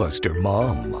Blockbuster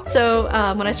mom. So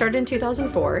when I started in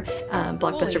 2004,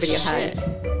 Blockbuster Video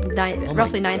had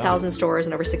roughly 9,000 stores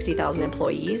and over 60,000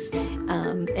 employees.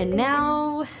 And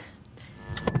now...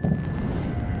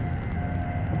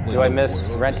 Do I miss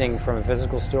renting from a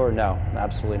physical store? No,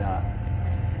 absolutely not.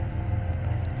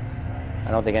 I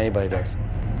don't think anybody does.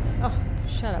 Oh,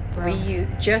 shut up, bro. We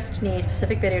just need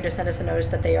Pacific Video to send us a notice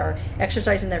that they are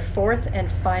exercising their fourth and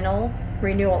final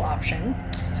renewal option.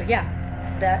 So yeah,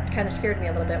 that kind of scared me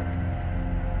a little bit.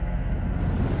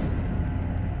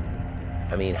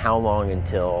 I mean, how long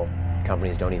until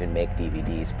companies don't even make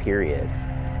DVDs, period?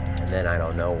 And then I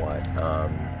don't know what.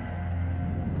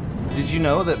 Did you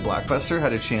know that Blockbuster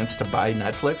had a chance to buy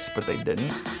Netflix, but they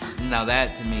didn't? Now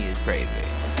that, to me, is crazy.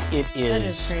 It That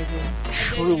is is crazy.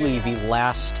 truly the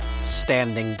last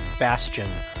standing bastion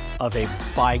of a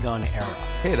bygone era.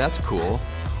 Hey, that's cool.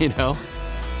 You know,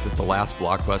 that the last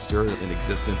Blockbuster in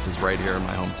existence is right here in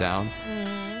my hometown.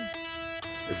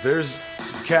 If there's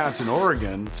some cats in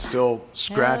Oregon still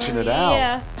scratching it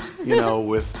out, you know,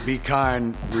 with Be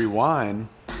Kind Rewind,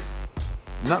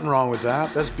 nothing wrong with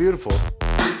that. That's beautiful.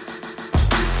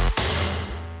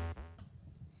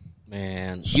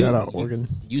 Man, Shout out, Oregon.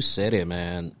 You said it,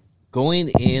 man. Going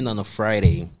in on a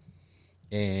Friday,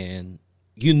 and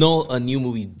you know a new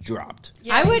movie dropped.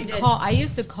 Yeah, I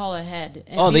used to call ahead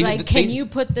and be like, can you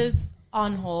put this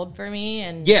on hold for me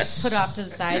and put it off to the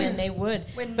side? And they would.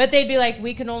 But they'd be like,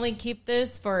 we can only keep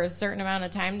this for a certain amount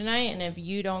of time tonight, and if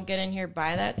you don't get in here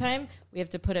by that time, we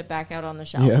have to put it back out on the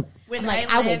shelf. Yep. When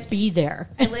I will be there.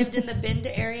 I lived in the Bend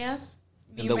area.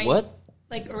 In the what?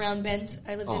 Like around Bend.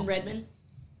 I lived in Redmond.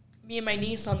 Me and my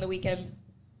niece on the weekend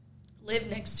lived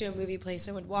next to a movie place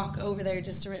and would walk over there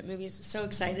just to rent movies. So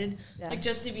excited. Yeah. Like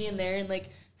just to be in there and like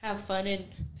have fun and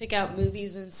pick out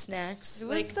movies and snacks. It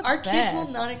was Like the our kids best. will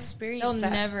not experience They'll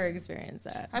that. never experience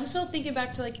that. I'm still thinking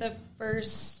back to like the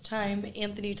first time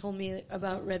Anthony told me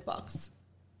about Redbox.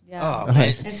 Yeah. Oh,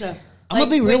 man. And so I'm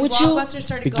gonna be real when with you. Blockbuster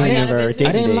started going out of business.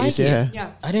 I didn't like yeah. it.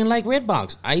 Yeah. I didn't like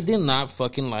Redbox. I did not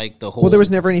fucking like the whole. Well, there was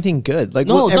never anything good. Like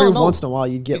every once in a while,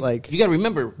 you'd get like. You got to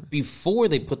remember before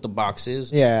they put the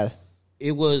boxes. Yeah.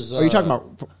 It was. Are you talking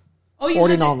about you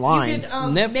ordering had to- online? You could,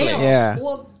 Netflix. Mail. Yeah.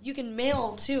 Well, you can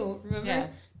mail too. Remember? Yeah.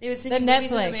 They would send The you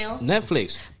movies in the Netflix. mail.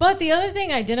 Netflix. But the other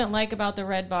thing I didn't like about the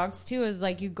Red Box too is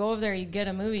like you go over there, you get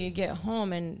a movie, you get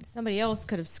home, and somebody else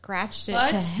could have scratched it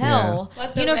to hell.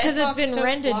 But the You know, because Redbox it's been took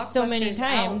rented so many Blockbusters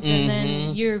times, out. and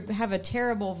then you have a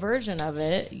terrible version of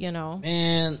it. You know,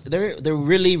 Man, there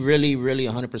really, really, really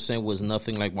 100% was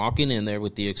nothing like walking in there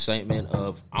with the excitement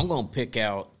of I'm gonna pick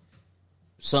out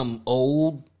some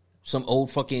old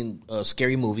fucking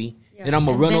scary movie, and I'm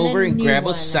gonna run then over a and new grab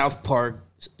one. a South Park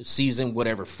season,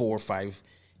 whatever, 4 or 5.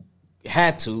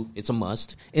 Had to, it's a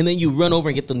must. And then you run over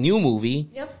and get the new movie.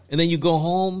 Yep. And then you go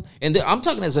home, and then, I'm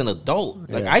talking as an adult.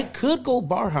 Like I could go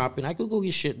bar hopping, I could go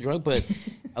get shit drunk, but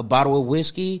a bottle of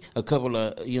whiskey, a couple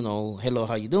of hello,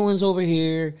 how you doing's over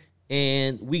here,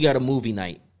 and we got a movie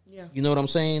night. Yeah. You know what I'm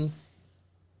saying?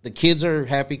 The kids are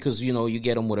happy because you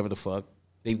get them whatever the fuck.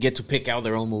 They get to pick out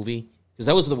their own movie because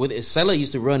that was the way Stella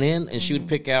used to run in and she would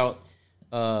pick out.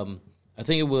 I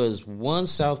think it was one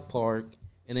South Park,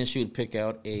 and then she would pick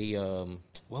out a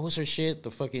what was her shit?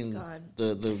 The fucking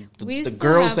We the still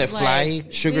girls have, that fly,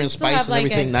 like- sugar we and still spice have, and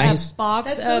everything a nice. Box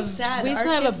That's so of, sad. We Our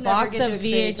still have a kids never box get to of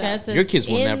experience that. VHSs Your kids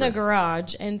will in never. the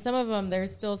garage, and some of them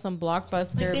there's still some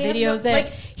Blockbuster Like, they have videos no- that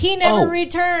like- he never Oh.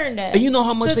 returned. And you know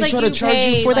how much So it's they try like to charge you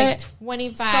pay, for like, that?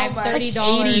 $25, So much.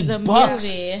 $30 a $80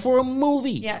 movie. for a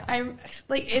movie. Yeah, I'm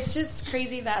like, it's just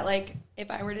crazy that like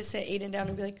if I were to sit Aiden down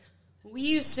and be like, we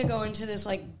used to go into this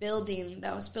like building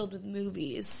that was filled with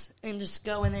movies and just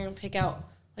go in there and pick out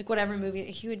like whatever movie,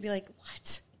 he would be like,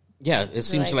 what? Yeah, it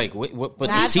seems like what, but the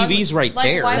That's TV's right like,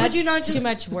 there. Why would you not That's just too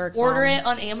much work, order Mom. it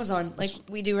on Amazon like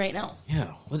we do right now?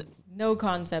 Yeah, No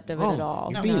concept of it oh, at all.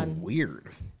 you're None. being weird.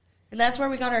 And that's where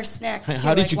we got our snacks. Too.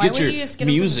 How did like, you why get wouldn't your you just get them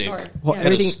from the music? store? Well, Yeah.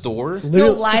 At a store?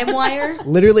 No, LimeWire.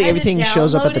 Literally I had to everything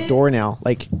shows up at the download it. door now.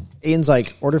 Like Aiden's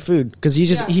like order food because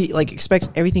Yeah. he like expects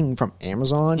everything from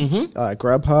Amazon,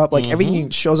 Grubhub, like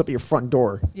everything shows up at your front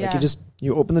door. Like Yeah.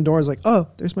 you open the door, it's like, oh,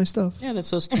 there's my stuff. Yeah,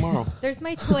 that's us tomorrow. There's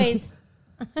my toys.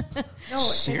 No,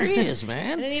 Serious, I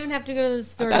man. didn't even have to go to the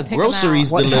store I to got pick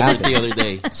groceries them out. What delivered happened? the other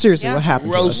day. Seriously, Yeah. what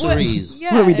happened? to us? Groceries.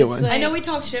 What are we it's doing? like- I know we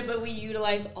talk shit, but we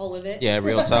utilize all of it. Yeah,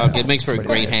 real talk. It makes for a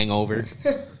great hangover.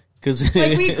 Cause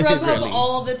Like we Grubhub really.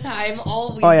 all the time, all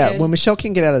weekend. Oh yeah, when Michelle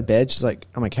can't get out of bed, she's like,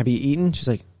 I'm like, have you eaten? She's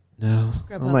like, no.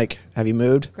 Grubhub. I'm like, have you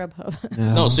moved? Grubhub.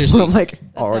 No, seriously. I'm like,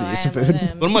 That's already how eat I some am with food.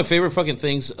 him. One of my favorite fucking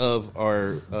things of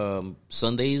our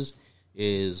Sundays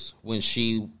is when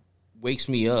she wakes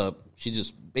me up. She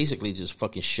just basically just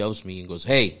fucking shoves me and goes,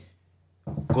 "Hey,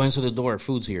 go answer the door.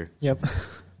 Food's here." Yep.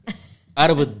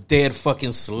 Out of a dead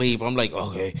fucking sleep, I'm like,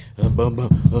 okay.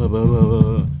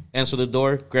 Answer the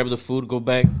door, grab the food, go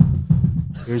back.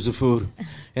 Here's the food.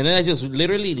 And then I just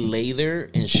literally lay there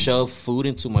and shove food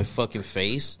into my fucking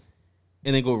face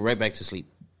and then go right back to sleep.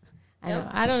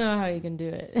 I don't know how you can do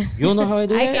it. You don't know how I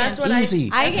do that? That's what Easy.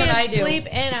 I That's what can't I do. sleep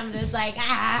and I'm just like,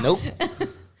 Nope.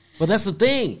 But that's the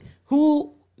thing.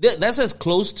 That's as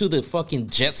close to the fucking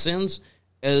Jetsons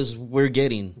as we're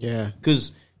getting. Yeah.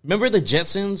 Because remember the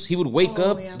Jetsons? He would wake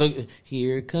Oh, up, yeah.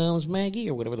 here comes Maggie,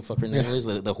 or whatever the fuck her name is,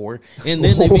 the whore. And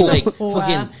then they'd be like,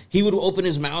 fucking, he would open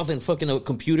his mouth and fucking a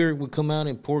computer would come out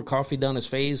and pour coffee down his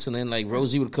face. And then like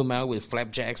Rosie would come out with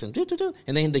flapjacks and do.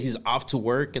 And then he's off to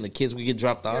work and the kids would get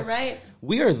dropped off. You're right.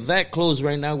 We are that close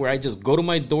right now where I just go to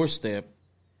my doorstep,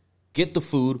 get the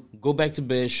food, go back to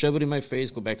bed, shove it in my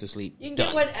face, go back to sleep. You can Done.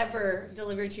 get whatever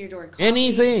delivered to your door. Coffee,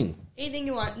 Anything. anything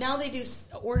you want. Now they do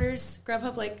orders.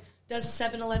 Grubhub like does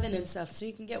 7-Eleven and stuff, so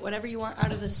you can get whatever you want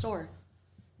out of the store.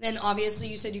 Then obviously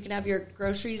you said you can have your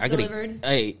groceries delivered.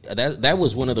 Hey, that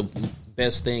was one of the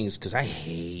best things because I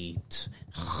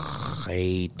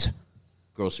hate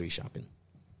grocery shopping.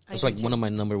 It's like one of my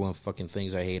number one fucking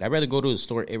things I hate. I'd rather go to the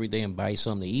store every day and buy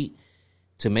something to eat,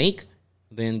 to make,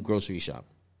 than grocery shop.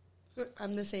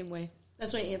 I'm the same way.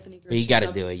 That's why Anthony. But you got to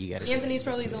shops. do it. You got to. Anthony's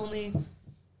probably the only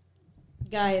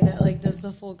guy that like does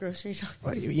the full grocery shopping.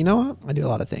 Well, you know what? I do a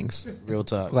lot of things. Real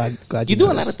talk. Glad you do a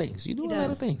lot of noticed. things. You do He a lot of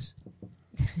does. things.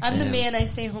 I'm the man. I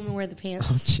stay home and wear the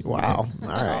pants. Gee, wow. All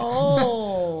right.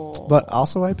 oh. But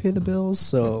also, I pay the bills,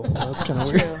 so that's kind of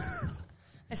weird.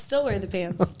 I still wear the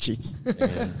pants. Oh, jeez.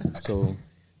 Yeah. So,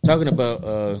 talking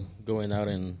about going out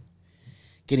and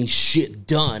getting shit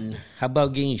done. How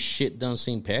about getting shit done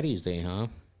St. Patty's Day, huh?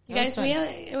 You guys,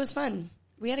 it was fun.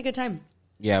 We had a good time.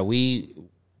 Yeah,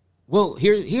 well,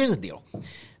 here's the deal.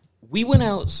 We went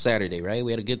out Saturday, right?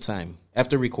 We had a good time.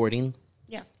 After recording,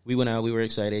 Yeah. we went out, we were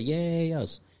excited. Yay,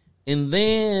 us. And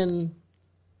then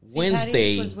St. Wednesday.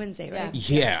 Patty's was Wednesday, right?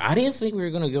 Yeah, I didn't think we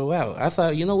were going to go out. I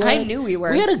thought, you know what? I knew we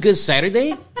were. We had a good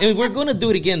Saturday, and we're going to do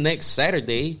it again next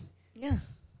Saturday. Yeah.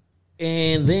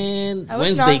 And then I was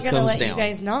Wednesday not going to comes let down. you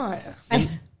guys not.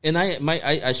 And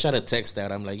I shot a text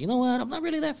out. I'm like, you know what? I'm not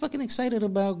really that fucking excited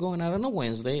about going out on a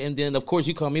Wednesday. And then, of course,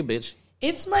 you call me a bitch.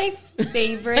 It's my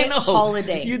favorite I know.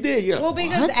 holiday. You did. You're like, Well,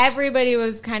 because what? everybody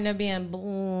was kind of being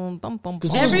boom, bum, bum,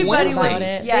 Because bum it was Everybody Wednesday. was, about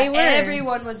it. yeah, They were.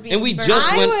 everyone was being And we burnt.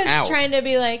 just I went was out. trying to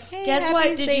be like, hey, Guess happy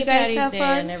what? Did St. you guys Patty's have Day,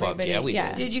 fun? and Fuck everybody, yeah, we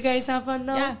did. Did you guys have fun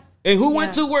though? Yeah. And who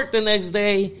went to work the next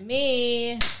day?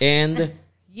 Me, And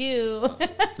you,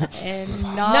 And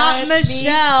not me.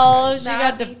 Michelle. She Not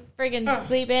got to me. friggin'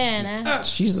 sleep in.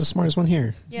 She's the smartest one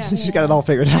here. Yeah. She's got it all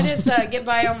figured I out. just get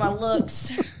by on my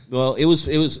looks. well, it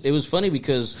was funny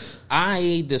because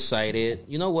I decided,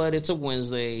 you know what? It's a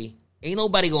Wednesday. Ain't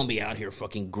nobody gonna be out here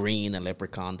fucking green and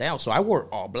leprechaun down. So I wore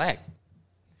all black.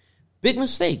 Big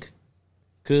mistake,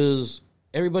 because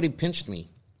everybody pinched me.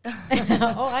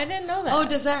 Oh, I didn't know that. Oh,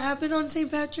 does that happen on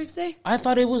St. Patrick's Day? I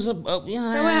thought it was yeah. Is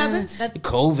that what happens?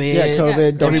 COVID. Yeah,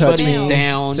 COVID. Don't touch Everybody's me.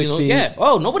 down. 6 you know? feet. Yeah.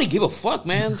 Oh, nobody give a fuck,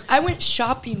 man. I went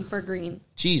shopping for green.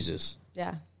 Jesus.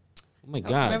 Yeah. Oh my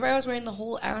God. Remember I was wearing the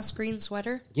whole ass green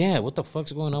sweater? Yeah, what the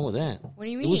fuck's going on with that? What do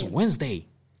you It was mean? Wednesday.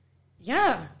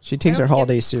 Yeah. She takes her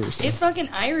holidays seriously. It's fucking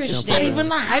Irish It's Day. not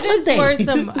even I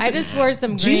just wore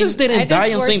some. Jesus green, didn't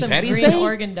die on St. Patty's green Day?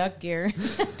 Oregon Duck gear.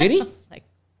 Did he?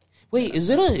 Wait, is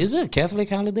it a Catholic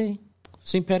holiday?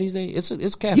 St. Patty's Day? It's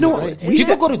Catholic, You know what? right?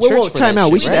 People go to church for time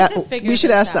that out. shit, We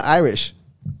should ask the Irish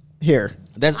here.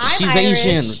 She's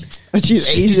Asian. She's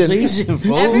Asian. She's Asian,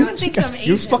 bro. Everyone thinks I'm Asian.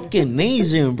 You're fucking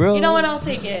Asian, bro. You know what? I'll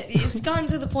take it. It's gotten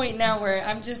to the point now where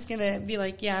I'm just going to be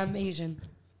like, yeah, I'm Asian.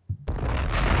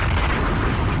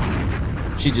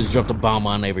 She just dropped a bomb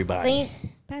on everybody. Saint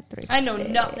Patrick. I know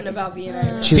nothing about being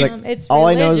Irish. She's like, it's all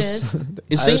I know religious.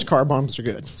 is Irish car bombs are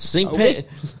good.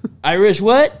 Irish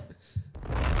what?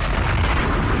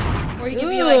 Or you can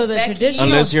be Ooh, like the Becky. traditional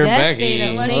Unless you're death Becky. date of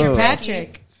Unless St. you're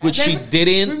Patrick. Which she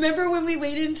didn't. Remember when we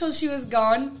waited until she was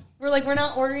gone? We're like, we're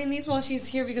not ordering these while she's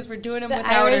here because we're doing them The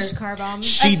without Irish her. car bombs.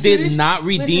 She did not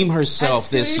redeem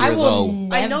herself this year, though.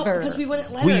 I know because we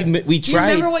wouldn't let We her. we Do you tried.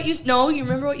 remember what you? No, you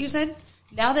remember what you said?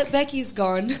 Now that Becky's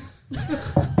gone,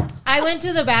 I went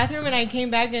to the bathroom and I came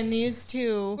back and these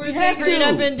two We had hurried to.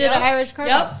 up and did Yep. an Irish car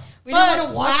Yep. bomb. We didn't But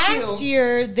wanna watch last you.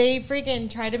 year they freaking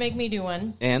tried to make me do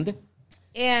one, And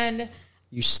and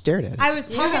You stared at it. I was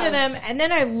talking Yeah. to them, and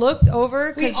then I looked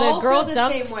over We because the all girl feel the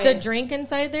dumped same way. the drink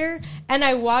inside there, and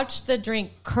I watched the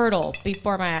drink curdle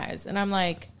before my eyes, and I'm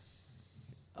like,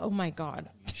 "Oh my god!"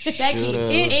 Becky,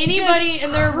 It anybody just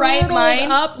in their right curdled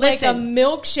mind, up like a listen.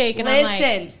 milkshake, and I'm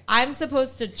Listen. like, "I'm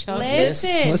supposed to chug this."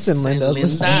 Listen, Linda.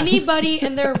 Listen. Anybody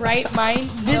in their right mind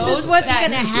This knows is what's that,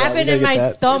 gonna happen gotta in get my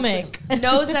that. stomach.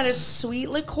 knows that a sweet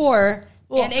liqueur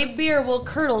and a beer will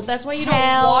curdle. That's why you don't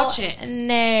Hell watch it.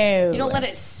 No, You don't let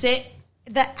it sit.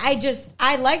 That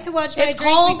I like to watch my It's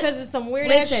drink called- because if some weird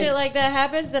ass listen. shit like that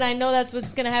happens, then I know that's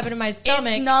what's gonna happen in my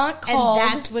stomach. It's not called. and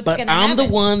that's what's but gonna I'm happen.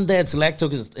 the one that's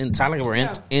lactose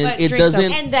intolerant, and but it drink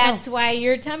doesn't. And that's why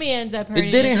your tummy ends up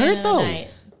hurting. didn't at the hurt, end of the though. night.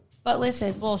 But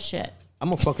listen, Bullshit.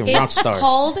 I'm a fucking rock it's star.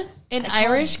 called an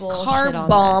Irish bullshit car on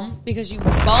bomb because you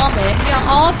bomb it. You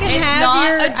all can It's have not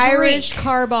your a drink. Irish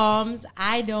car bombs.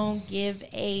 I don't give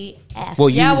a F. Well,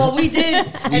 you- Yeah, well, we did,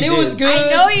 and it was did. good.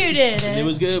 I know you did. It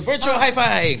was good. Virtual high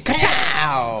five.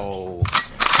 Ka-chow.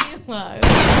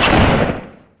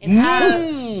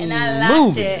 And I liked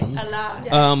Moving. it a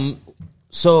lot.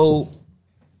 So,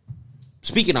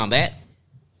 speaking on that,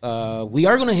 we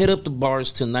are going to hit up the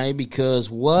bars tonight because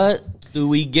what do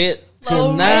we get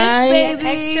Low tonight? risk,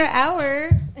 baby. Extra hour.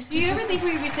 Do you ever think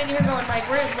we'd be sitting here going like,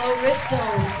 we're in low risk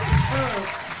zone?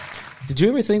 Did you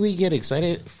ever think we get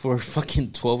excited for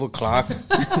fucking 12 o'clock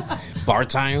bar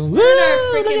time? Woo, We're in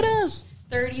our look at freaking us.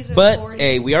 30s and But 40s.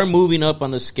 hey, we are moving up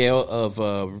on the scale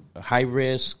of high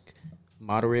risk,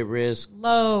 moderate risk,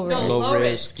 Low risk. low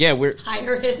risk. Yeah, we're High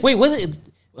risk. wait. What?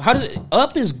 How did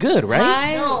up is good, right?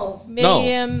 High, No.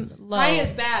 medium, low. High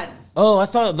is bad. Oh, I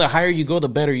thought the higher you go, the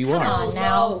better you are. Oh,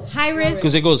 now. low. High risk.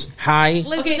 Because it goes high.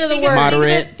 Listen Okay, to the think word.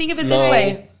 Moderate, think of it low. this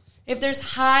way. If there's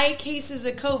high cases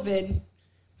of COVID,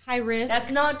 High risk.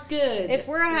 that's not good. If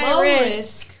we're high low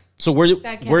risk, So we're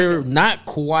That can't we're be not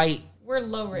quite we're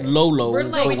low risk. low. We're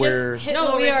like, so we we're just hit no,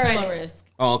 low we risk are right low now. risk.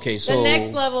 oh, okay. So The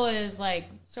next level is like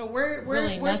So we're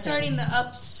Really we're nothing. starting the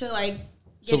ups to like.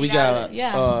 So get we it out of got this.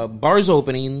 Yeah. bars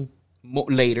opening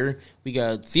later. We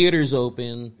got theaters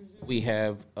open. We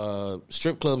have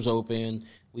strip clubs open.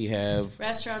 We have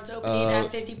Restaurants opening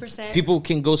at 50%. people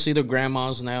can go see their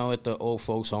grandmas now at the old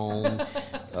folks home.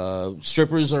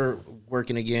 Strippers are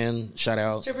working again. Shout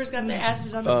out. Strippers got their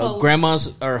asses on the post.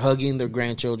 Grandmas are hugging their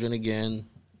grandchildren again.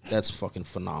 That's fucking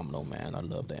phenomenal, man. I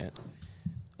love that.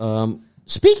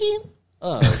 Speaking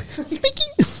of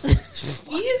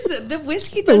He is the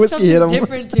whiskey The does whiskey hit something him.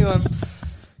 different to him.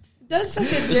 Does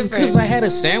something because different. I had a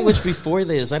sandwich before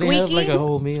this. I didn't have like Squeaky? a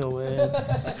whole meal,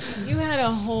 man. you had a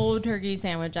whole turkey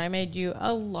sandwich. I made you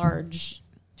a large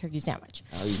turkey sandwich.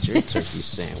 I'll eat your turkey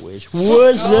sandwich.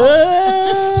 What's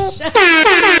up?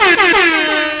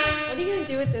 What are you gonna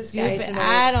do with this guy Stupid.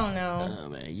 tonight? I don't know. Oh,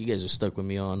 man, you guys are stuck with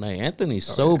me all night. Anthony's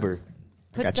sober.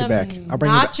 Put Got you some back. I'll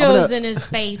bring you back. I'm nachos gonna- in his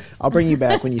face. I'll bring you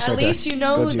back when you At start least to you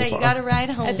know go too that you far. got to ride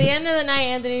home. At the end of the night,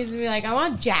 Anthony's gonna be like, "I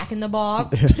want Jack in the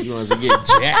Box." He wants to get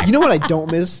jacked. You know what I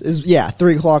don't miss is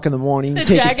 3 o'clock in the morning, The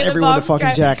taking Jack in the everyone to Box fucking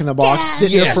guy. Jack in the Box, Yes.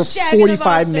 sitting Yes. there for Jack in the 45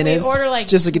 Box, and we minutes order, like,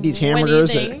 just to get these 20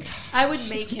 hamburgers. things. I would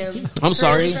make him. I'm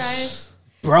sorry. curly fries.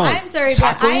 Bro, I'm sorry, but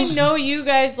I tacos? know you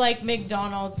guys like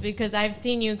McDonald's because I've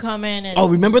seen you come in and Oh,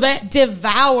 remember that?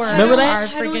 devour Remember that? our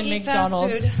How do we freaking eat fast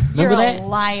McDonald's. food? Remember You're that? a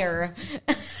liar.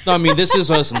 No, I mean, this is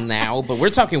us now, but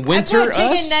we're talking I winter put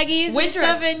chicken us. nuggets Winter and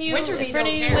stuff us. in you Winter in we front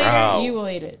of don't you care. later. Wow. You will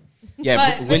eat it. Yeah,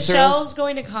 but winter Michelle's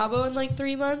going to Cabo in like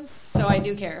 3 months, so I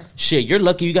do care. Shit, you're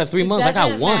lucky you got 3 months. I got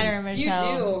Doesn't one. matter,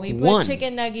 Michelle. You do. We put One.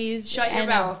 chicken nuggets Shut your and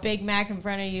mouth. a Big Mac in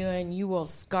front of you, and you will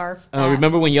scarf that.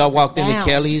 Remember when y'all walked into down.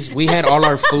 Kelly's? We had all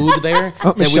our food there.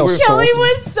 Oh, Michelle stole Kelly some.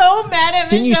 was so mad at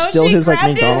Didn't you Michelle. steal She his, like,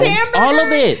 grabbed his McDonald's? hamburger, All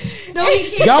of it. No, he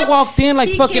came, Y'all walked in like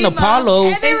he fucking came up Apollo.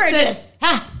 and they were and said, just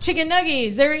chicken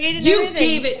nuggets. They were eating You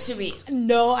everything. gave it to me.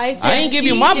 No, I said I ain't give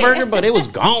you she my did. burger, but it was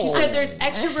gone. You said there's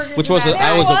extra burgers. Which in was that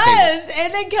I was bag. okay.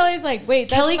 And then Kelly's like, "Wait,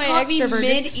 that's Kelly my caught me extra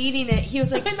burger." mid eating it. He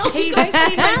was like, "Hey, you guys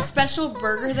seen my special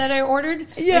burger that I ordered?"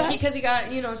 Yeah. because he got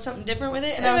something different with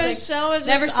it, and And I was Michelle like, was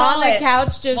 "Never just saw on the it."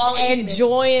 couch, just while eating it.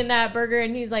 enjoying that burger,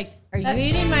 and he's like, "Are you That's-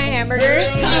 eating my hamburger?"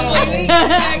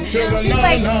 She's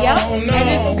like, "Yep," and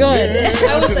it's good.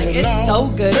 I was like, "It's so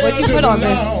good. What'd you put on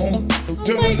this?"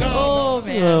 Oh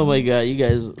man. Oh my god, you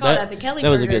guys! that the Kelly that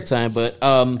was a burger. good time. But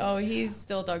Oh, he's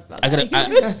still talking about I that. gotta-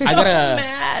 He was I gotta-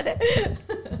 so mad.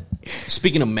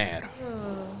 speaking of mad,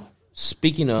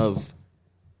 speaking of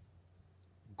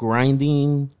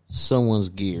grinding someone's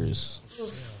gears.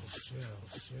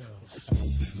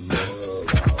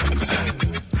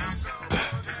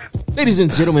 Ladies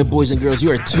and gentlemen, boys and girls,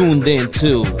 you are tuned in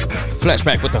to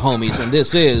Flashback with the Homies, and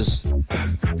this is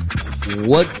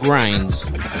What Grinds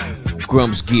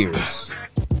Grump's Gears.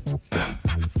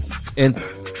 And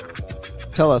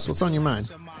Tell us what's on your mind.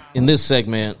 in this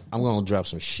segment, I'm going to drop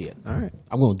some shit. All right.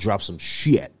 I'm going to drop some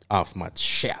shit off my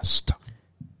chest.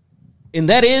 And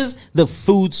that is the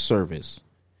food service.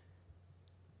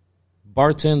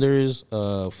 Bartenders,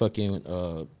 what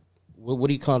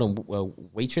do you call them?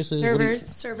 Waitresses?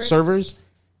 Servers.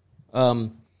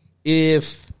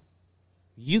 If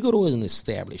you go to an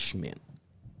establishment,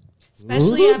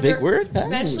 Especially Ooh, after, big word.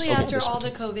 especially Okay. after all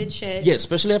the COVID shit. yeah,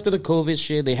 especially after the COVID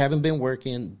shit, they haven't been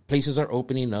working. Places are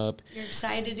opening up. You're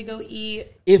excited to go eat.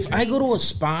 If I go to a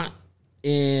spot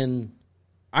and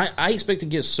I expect to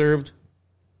get served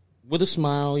with a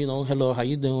smile, hello, how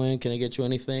you doing? Can I get you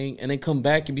anything? And then come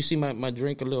back. If you see my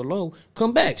drink a little low,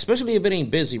 come back, especially if it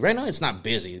ain't busy. Right now, it's not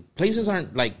busy. Places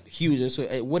aren't like huge. It's,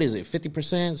 what is it,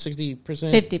 50%, 60%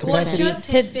 50%. Well, it's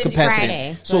just hit 50 capacity.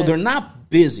 Friday, So but- they're not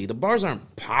busy. The bars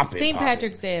aren't popping. St.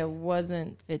 Patrick's Day, it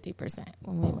wasn't 50%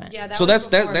 when we went. Yeah, that So was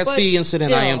that's before. the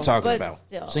incident I am still, talking but about.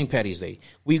 still. St. Patty's Day.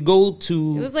 We go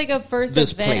to It was like a first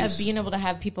this event place. of being able to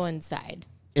have people inside.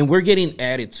 And we're getting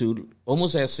attitude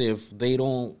almost as if they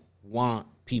don't want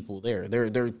people there.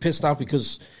 They're pissed off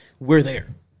because we're there.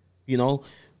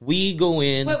 We go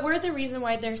in. But we're the reason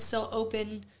why they're still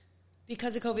open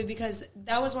because of COVID, because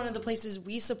that was one of the places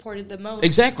we supported the most.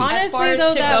 Exactly. As far Honestly, as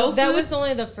though, to-go that food. was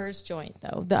only the first joint,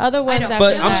 though. The other ones, know. after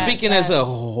But I'm that, speaking as a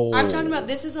whole. I'm talking about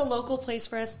this is a local place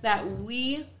for us that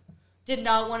we did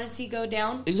not want to see go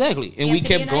down. Exactly. And we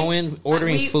kept and I- going,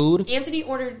 ordering food. Anthony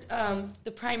ordered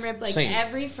the prime rib Same.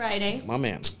 every Friday. My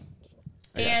man.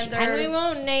 And And we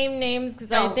won't name names because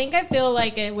No. I feel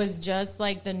like it was just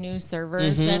like the new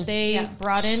servers that they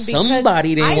brought in. Because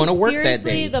Somebody didn't wanna work that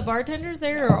seriously, day. The bartenders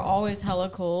there are always hella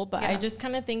cool, but I just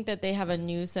kind of think that they have a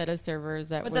new set of servers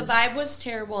that But was. the vibe was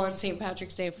terrible on St.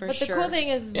 Patrick's Day for but sure. the cool thing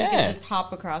is we Yeah. can just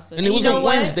hop across the And it was you know a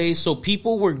what? Wednesday, so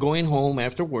people were going home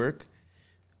after work,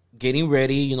 getting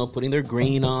ready, putting their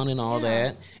green on and all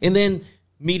that. And then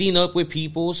meeting up with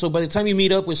people. So by the time you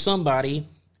meet up with somebody,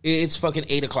 it's fucking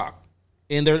 8 o'clock.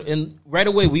 And right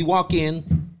away we walk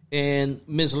in and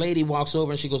Miss Lady walks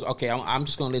over and she goes, okay, I'm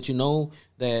just going to let you know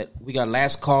that we got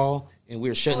last call and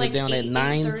we're shutting Like it down at 8:30?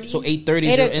 9. So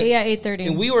 8:30. 8:30.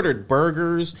 And we ordered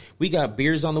burgers. We got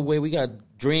beers on the way. We got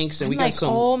drinks and I'm we got like,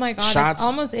 some oh my god, shots. it's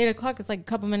almost 8 o'clock. It's like a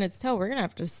couple minutes till. We're gonna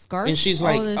have to scarf. And she's all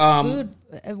like, this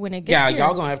food when it gets yeah, here.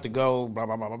 y'all gonna have to go, blah,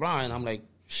 blah, blah, blah, blah. And I'm like,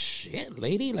 shit,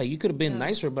 lady, like you could have been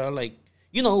nicer about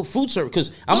food service.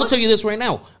 Because I'm gonna tell you this right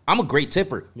now. I'm a great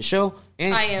tipper. Michelle,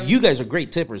 and I am. you guys are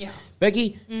great tippers. Yeah.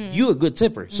 Becky, you a good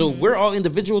tipper. So we're all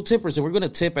individual tippers and we're gonna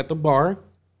tip at the bar.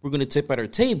 We're gonna tip at our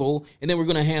table, and then we're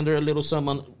gonna hand her a little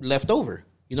something left over.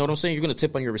 You know what I'm saying? You're gonna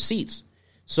tip on your receipts.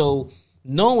 So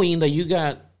knowing that you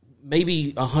got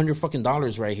maybe $100 fucking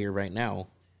right here, right now,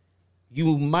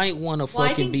 you might want to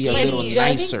fucking be a little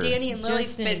nicer. I think Danny and Lily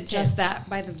Just in spent tips. just that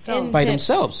by themselves. By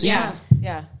themselves, Yeah.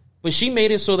 Yeah. But she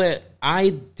made it so that I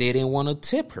didn't want to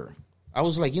tip her. I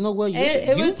was like, you know what?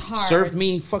 It you was hard. served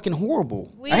me fucking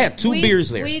horrible. I had two beers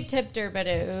there. We tipped her, but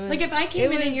it was Like if I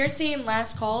came in was- and you're saying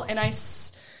last call and I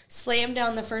slammed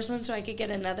down the first one so I could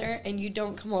get another, and you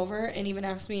don't come over and even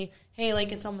ask me, hey,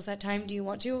 like it's almost that time, do you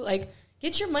want to? Like,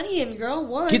 get your money in, girl.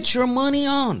 One. Get your money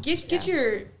on. Get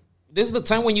your... This is the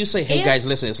time when you say, hey, And- guys,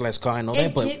 listen, it's last call. I know that.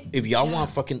 and But get- if y'all yeah. want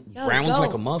fucking Yeah, let's rounds go.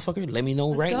 like a motherfucker, let me know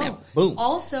Let's right go. now. Boom.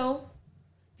 Also,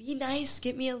 be nice,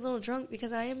 get me a little drunk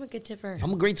because I am a good tipper.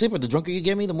 I'm a great tipper. The drunker you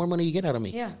get me, the more money you get out of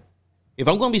me. Yeah. If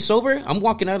I'm going to be sober, I'm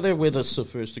walking out of there with a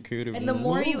sophisticated. And the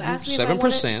more you ask me,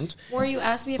 7%. More you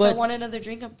ask me if I want another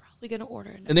drink, I'm probably going to order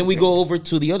another. And then we go over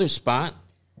to the other spot.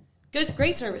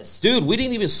 Great service, dude. We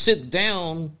didn't even sit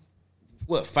down.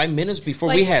 What, 5 minutes before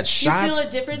we had shots? You feel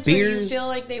a difference beers. when you feel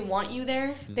like they want you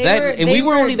there. We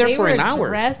were only there for an hour.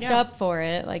 Dressed up for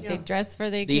it, like they dressed for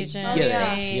the occasion.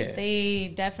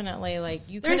 They definitely like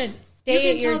you couldn't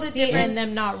stay at your seat and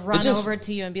them not run over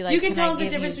to you and be like. You can tell the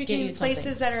difference between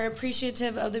places that are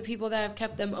appreciative of the people that have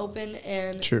kept them open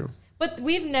and true. But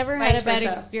we've never had a bad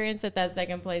experience at that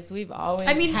second place. We've always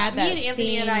had that me and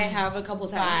Anthony and I have a couple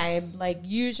times. Vibe. Like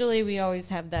usually we always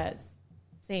have that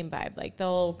same vibe. Like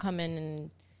they'll come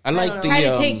in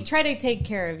and try to take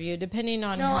care of you, depending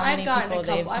on how many people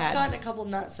they've had. I've gotten a couple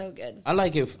not so good. I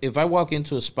like if I walk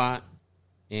into a spot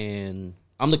and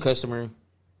I'm the customer,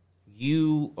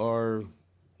 you are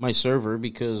my server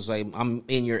because I'm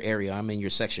in your area, I'm in your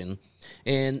section,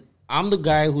 and I'm the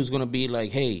guy who's going to be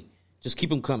like, hey, just keep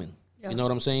them coming. Yeah. You know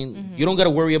what I'm saying? Mm-hmm. You don't got to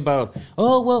worry about,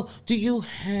 oh, well, do you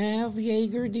have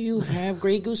Jaeger? Do you have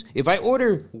Grey Goose? If I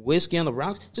order whiskey on the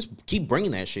rocks, just keep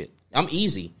bringing that shit. I'm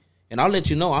easy. And I'll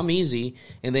let you know I'm easy,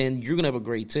 and then you're going to have a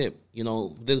great tip. You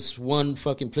know, this one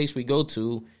fucking place we go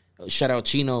to, shout out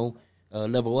Chino,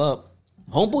 Level Up,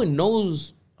 homeboy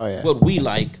knows what we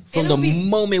like from the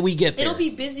moment we get there. It'll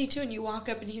be busy, too, and you walk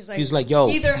up, and he's like, yo,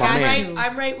 either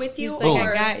I'm right with you, or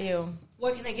I got you.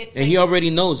 What can I get? And he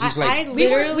already knows. He's like, we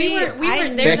were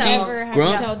there. Never have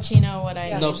to tell Chino what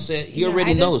I need. He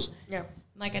already knows. Yeah.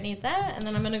 Like, I need that, and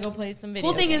then I'm going to go play some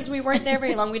video. Cool thing is, we weren't there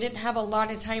very long. We didn't have a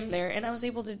lot of time there, and I was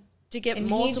able to get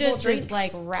multiple drinks. Is, like,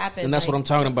 rapid. And that's what I'm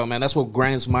talking about, man. That's what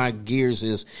grinds my gears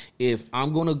is if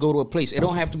I'm going to go to a place, it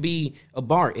don't have to be a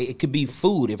bar. It could be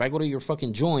food. If I go to your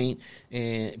fucking joint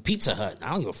and Pizza Hut, I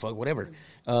don't give a fuck, whatever.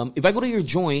 If I go to your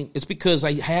joint, it's because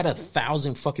I had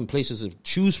 1,000 fucking places to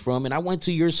choose from, and I went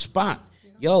to your spot.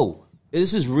 Yo,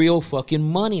 this is real fucking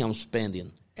money I'm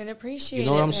spending. And appreciate it. You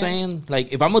know what I'm saying?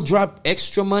 Like, if I'm gonna drop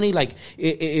extra money, like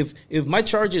if my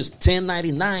charge is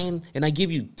 $10.99 and I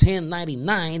give you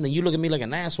 $10.99, and you look at me like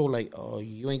an asshole, like, oh,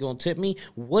 you ain't gonna tip me.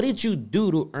 What did you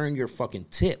do to earn your fucking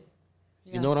tip?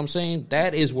 Yeah. You know what I'm saying?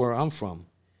 That is where I'm from.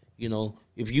 You know,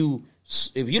 if you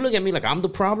look at me like I'm the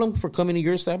problem for coming to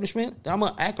your establishment, I'm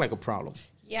gonna act like a problem.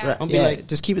 Yeah. Right. Like,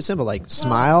 just keep it simple. Like,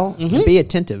 smile and be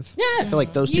attentive. Yeah. I feel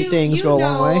like those two things go a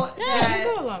long way. Yeah, you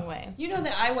go a long way. You know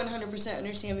that I 100%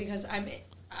 understand because I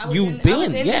was in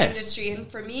the industry,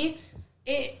 and for me,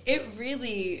 it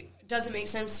really doesn't make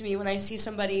sense to me when I see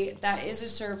somebody that is a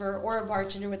server or a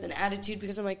bartender with an attitude,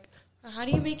 because I'm like, how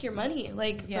do you make your money?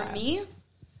 Like, for me,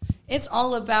 it's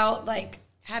all about, like,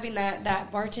 having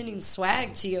that bartending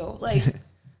swag to you. Like,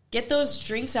 get those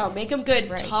drinks out. Make them good.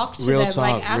 Right. Talk to them.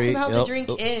 Like, ask them how the drink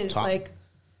is. Talk. Like,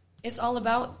 it's all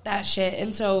about that shit.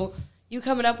 And so you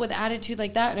coming up with attitude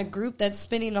like that in a group that's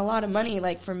spending a lot of money,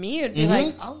 like, for me, it'd be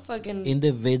like, I'll fucking...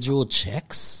 individual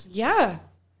checks? Yeah.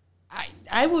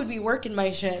 I would be working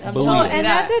my shit. I'm telling you that. And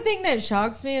that's the thing that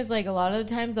shocks me is, like, a lot of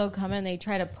the times they'll come and they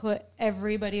try to put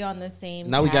everybody on the same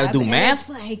Now we got to do math?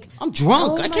 Like, I'm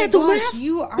drunk. I can't do math.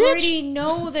 You already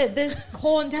know that this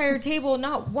whole entire table,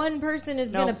 not one person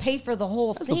is going to pay for the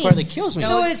whole thing. That's the part that kills me.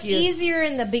 So it's easier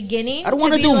in the beginning. I don't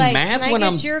want to do like, math when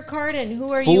I'm your card and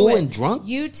who are full you and drunk.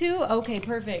 You two? Okay,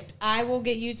 perfect. I will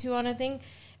get you two on a thing.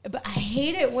 But I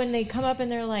hate it when they come up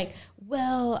and they're like,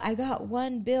 well, I got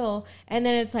one bill. And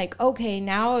then it's like, okay,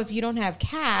 now if you don't have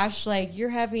cash, like, you're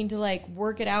having to, like,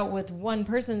 work it out with one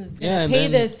person that's going to pay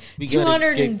this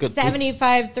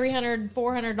 $275, $300,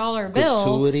 $400 bill.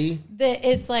 Gratuity. That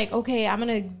it's like, okay, I'm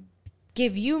going to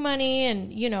give you money.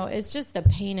 And, you know, it's just a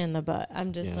pain in the butt.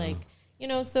 I'm just like... You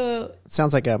know, so... It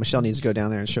sounds like Michelle needs to go down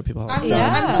there and show people how it's done.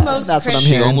 I'm the most That's what I'm She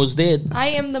hearing. almost did. I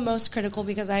am the most critical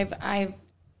because I've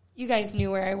you guys knew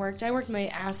where I worked. I worked my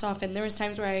ass off, and there was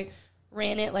times where I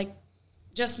ran it like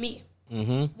just me.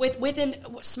 Mm-hmm. With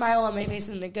a smile on my face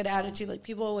and a good attitude. Like,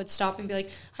 people would stop and be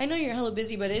like, I know you're hella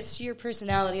busy, but it's your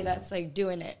personality that's, like,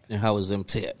 doing it. And how was them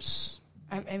tips?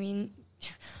 I mean,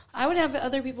 I would have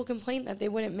other people complain that they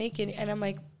wouldn't make it, and I'm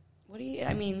like, what do you...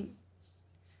 I mean...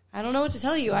 I don't know what to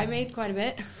tell you. I made quite a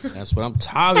bit. That's what I'm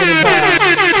talking about.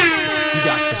 You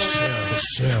got the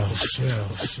shell.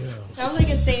 Sounds like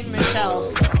it's saying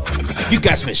Michelle. You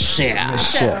got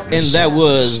Michelle. And that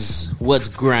was what's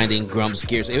grinding Grump's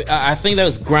gears. I think that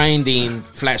was grinding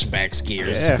flashbacks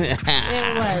gears.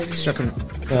 Yeah. It was. Struck some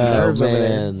nerves over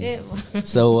there. It was.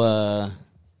 So,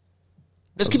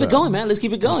 let's keep it going, man. Let's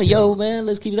keep it going. Yo, man,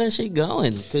 let's keep that shit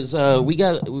going. Because we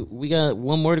got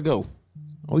one more to go.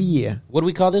 Oh, yeah. What do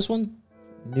we call this one?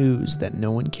 news that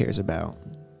no one cares about.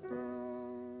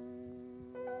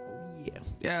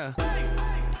 Yeah.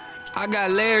 I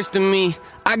got layers to me.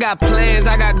 I got plans,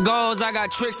 I got goals, I got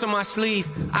tricks on my sleeve.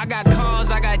 I got calls,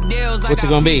 I got deals. What's it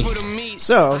gonna be?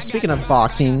 So, speaking of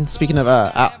boxing,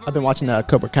 I've been watching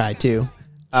Cobra Kai too.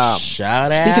 Shout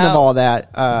out. Speaking of all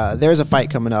that, there's a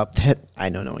fight coming up that I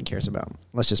know no one cares about.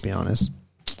 Let's just be honest.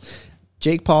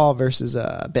 Jake Paul versus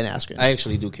Ben Askren. I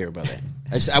actually do care about that.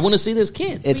 I want to see this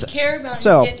kid. We care about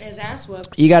him getting his ass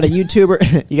whooped. You got a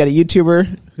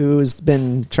YouTuber who's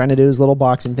been trying to do his little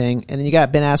boxing thing, and then you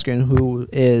got Ben Askren, who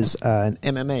is an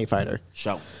MMA fighter.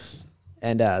 Show.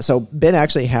 And so Ben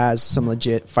actually has some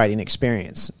legit fighting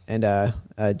experience, and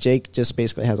Jake just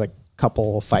basically has like a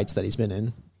couple fights that he's been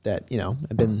in that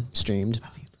have been streamed.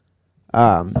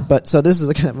 But so this is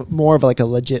a kind of more of like a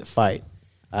legit fight.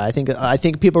 I think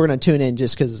people are going to tune in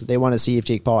just because they want to see if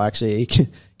Jake Paul actually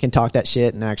can talk that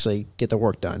shit and actually get the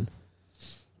work done.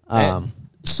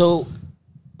 So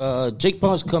Jake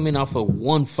Paul's coming off of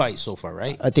one fight so far,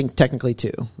 right? I think technically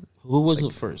two. Who was the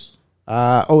first?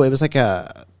 It was like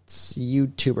a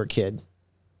YouTuber kid.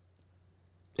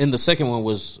 And the second one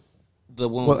was the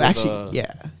one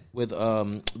with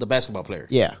the basketball player.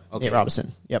 Yeah. Okay. Nate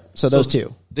Robinson. Yep. So those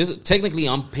two. This technically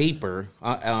on paper,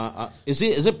 is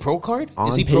it pro card? On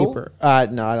is he paper? pro?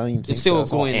 No, I don't even think it's still so.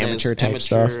 It's going amateur as type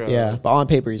stuff. Yeah, but on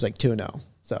paper he's like 2-0.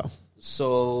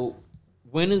 So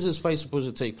when is this fight supposed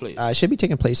to take place? It should be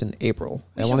taking place in April.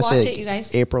 I want to say you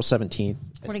guys. April 17th.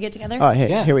 Want to get together? Oh,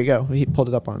 hey, here we go. He pulled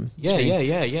it up on screen.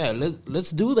 Yeah.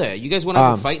 Let's do that. You guys want to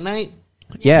have a fight night?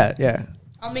 Yeah.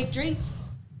 I'll make drinks.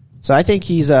 So I think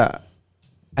he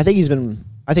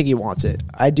wants it.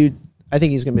 I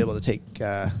think he's going to be able to take.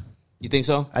 You think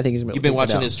so? I think he's going to be able to. You've been take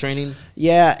watching his training?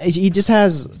 Yeah, he just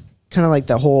has kind of like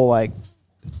the whole like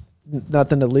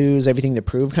nothing to lose, everything to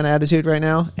prove kind of attitude right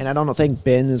now. And I don't think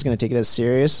Ben is going to take it as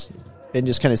serious. Ben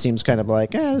just kind of seems kind of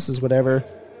like, this is whatever.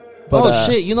 But,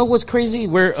 shit! You know what's crazy?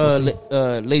 We're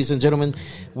ladies and gentlemen,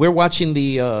 we're watching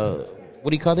the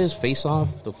what do you call this? Face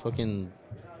Off? The fucking.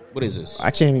 What is this?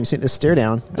 Actually, I haven't even seen the stare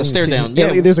down. The stare down.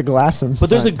 Yeah, there's a glass in. But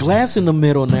there's a glass in the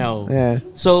middle now. Yeah.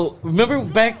 So remember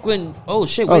back when?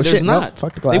 There's shit, not. Nope,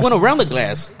 fuck the glass. They went around the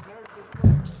glass.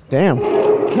 Damn.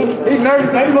 He's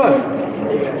nervous.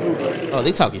 Oh,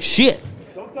 they talking shit.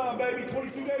 Showtime, baby.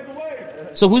 22 days away.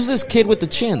 So who's this kid with the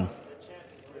chin?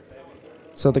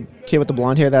 So the kid with the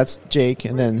blonde hair, that's Jake,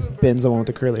 and then Ben's the one with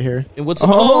the curly hair. And what's face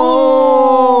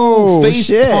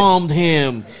palmed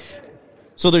him.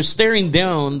 So they're staring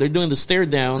down. They're doing the stare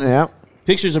down. Yeah.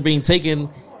 Pictures are being taken,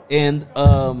 and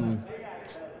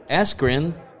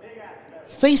Askren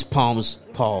face palms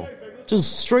Paul.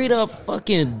 Just straight up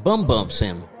fucking bum bumps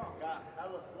him.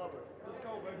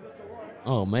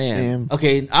 Oh man. Damn.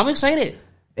 Okay, I'm excited.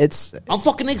 I'm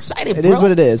fucking excited, It bro. is what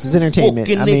it is. It's entertainment.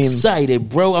 Fucking excited,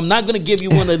 bro. I'm not gonna give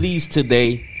you one of these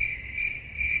today.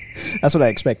 That's what I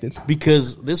expected.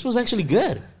 Because this was actually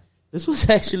good. This was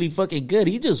actually fucking good.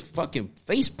 He just fucking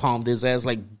face palmed his ass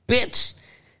like, bitch.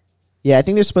 Yeah, I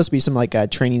think there's supposed to be some like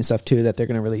training stuff too that they're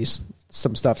going to release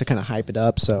some stuff to kind of hype it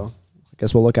up. So I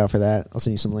guess we'll look out for that. I'll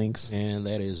send you some links. Man,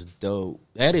 that is dope.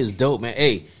 That is dope, man.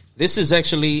 Hey, this is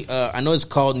actually, I know it's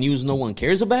called News No One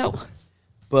Cares About,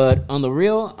 but on the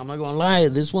real, I'm not going to lie,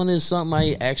 this one is something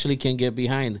I actually can get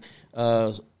behind.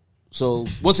 So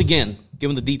once again, give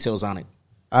them the details on it.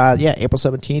 Yeah, April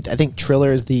 17th. I think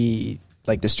Triller is the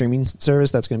streaming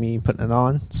service that's going to be putting it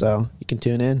on, so you can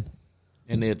tune in.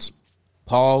 And it's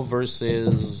Paul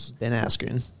versus Ben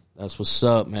Askren. That's what's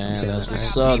up, man. That's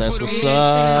what's up. I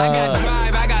got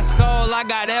drive, I got soul, I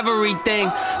got everything.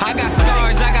 I got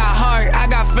scars, I got heart, I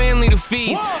got family to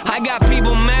feed. I got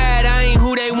people mad, I ain't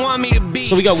who they want me to be.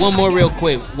 So we got one more real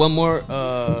quick. One more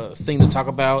thing to talk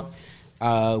about.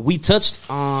 We touched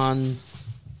on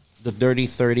the Dirty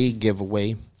 30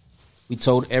 giveaway. We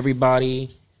told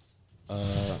everybody,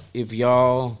 if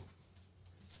y'all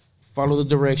follow the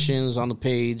directions on the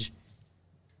page,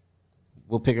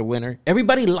 we'll pick a winner.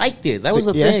 Everybody liked it. That was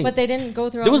the thing. But they didn't go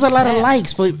through. There was a lot of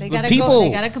likes, but they gotta people.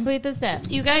 They gotta complete the steps.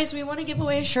 You guys, we want to give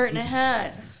away a shirt and a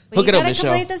hat. But Hook it up, gotta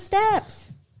Michelle. complete the steps.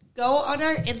 Go on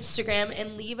our Instagram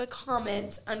and leave a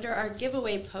comment under our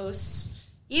giveaway posts.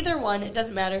 Either one, it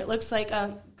doesn't matter. It looks like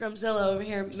Grumzilla over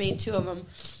here made two of them.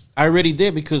 I already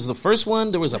did, because the first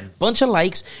one, there was a bunch of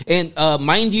likes. And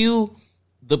mind you,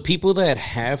 the people that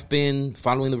have been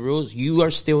following the rules, you are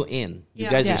still in. You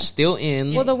guys are still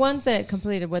in. Well, the ones that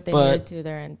completed what they needed to,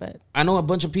 they're in. But I know a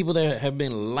bunch of people that have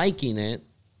been liking it.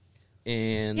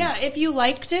 And yeah, if you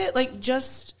liked it, like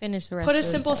just finish the rest. Put a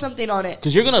simple something on it.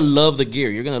 Because you're gonna love the gear.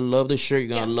 You're gonna love the shirt.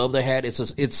 You're gonna love the hat.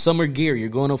 It's summer gear. You're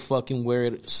gonna fucking wear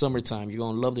it summertime. You're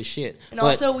gonna love the shit. And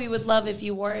also, we would love if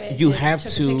you wore it. You have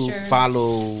to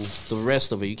follow the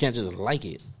rest of it. You can't just like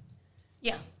it.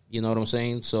 Yeah. You know what I'm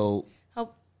saying? So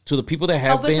help to the people that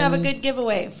have help us have a good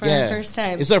giveaway for our first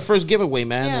time. It's our first giveaway,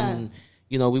 man.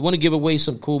 And we want to give away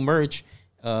some cool merch.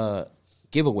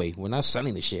 Giveaway. We're not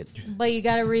selling the shit. But you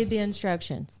got to read the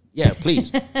instructions. Yeah,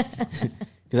 please.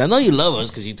 Because I know you love us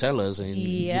because you tell us and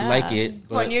you like it.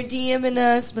 But you're DMing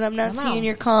us, but I'm not seeing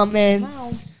your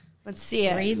comments. Let's see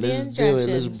it. Read the Let's instructions. do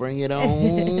it. Let's bring it on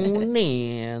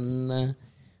in.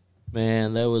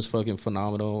 Man, that was fucking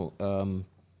phenomenal.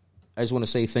 I just want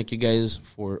to say thank you guys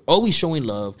for always showing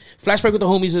love. Flashback with the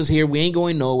Homies is here. We ain't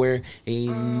going nowhere.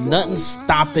 Ain't nothing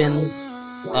stopping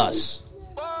us.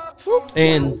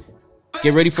 And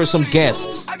get ready for some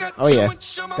guests. Oh, yeah.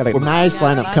 Got a nice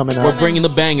lineup coming up. We're bringing the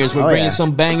bangers. We're bringing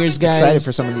some bangers, guys. Excited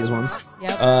for some of these ones.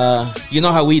 Yep. You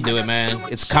know how we do it, man.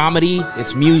 It's comedy,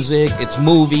 it's music, it's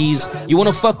movies. You want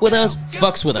to fuck with us?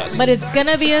 Fucks with us. But it's going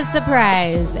to be a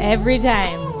surprise every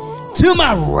time. To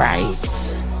my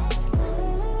right,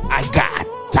 I got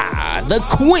the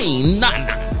Queen,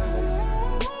 Nana.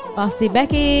 Bossy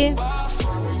Becky.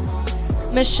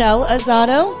 Michelle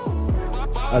Azado.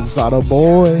 Azado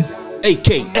Boy.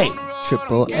 A.K.A.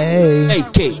 Triple A.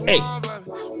 A.K.A.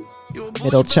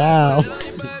 Middle Child.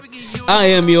 I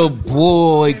am your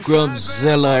boy,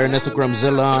 Grumzilla, Ernesto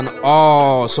Grumzilla on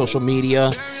all social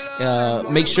media.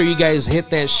 Make sure you guys hit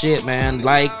that shit, man.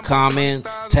 Like, comment,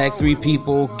 tag 3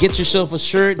 people. Get yourself a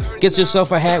shirt. Get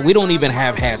yourself a hat. We don't even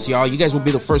have hats, y'all. You guys will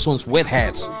be the first ones with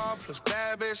hats.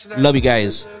 Love you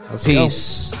guys.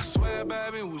 Peace.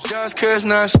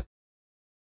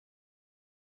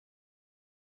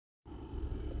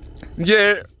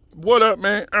 Yeah, what up,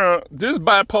 man? This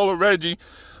Bipolar Reggie.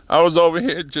 I was over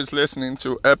here just listening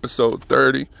to episode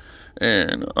 30,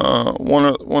 and one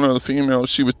of the females,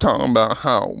 she was talking about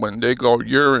how when they go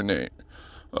urinate,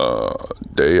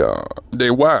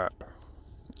 they wipe,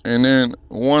 and then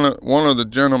one of the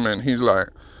gentlemen, he's like,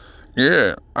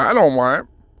 yeah, I don't wipe,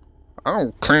 I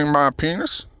don't clean my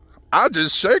penis, I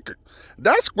just shake it.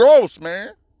 That's gross, man.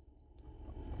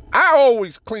 I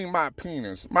always clean my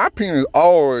penis. My penis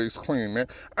always clean, man.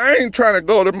 I ain't trying to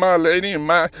go to my lady and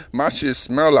my shit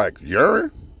smell like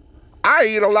urine. I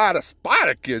eat a lot of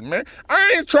Spartacus, man.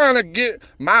 I ain't trying to get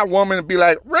my woman to be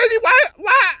like, Reggie, why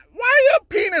your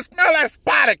penis smell like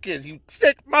Spartacus, you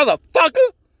sick motherfucker?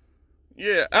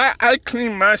 Yeah, I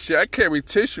clean my shit. I carry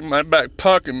tissue in my back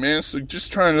pocket, man. So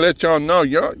just trying to let y'all know,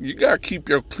 you gotta keep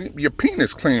your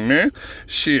penis clean, man.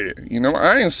 Shit,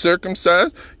 I ain't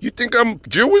circumcised. You think I'm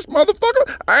Jewish,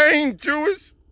 motherfucker? I ain't Jewish.